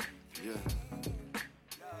 Yeah.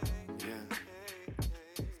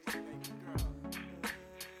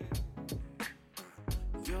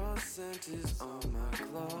 scent is on my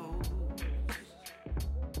clothes.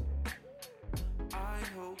 I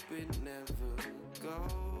hope it never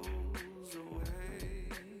goes away.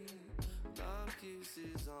 Love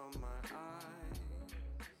kisses on my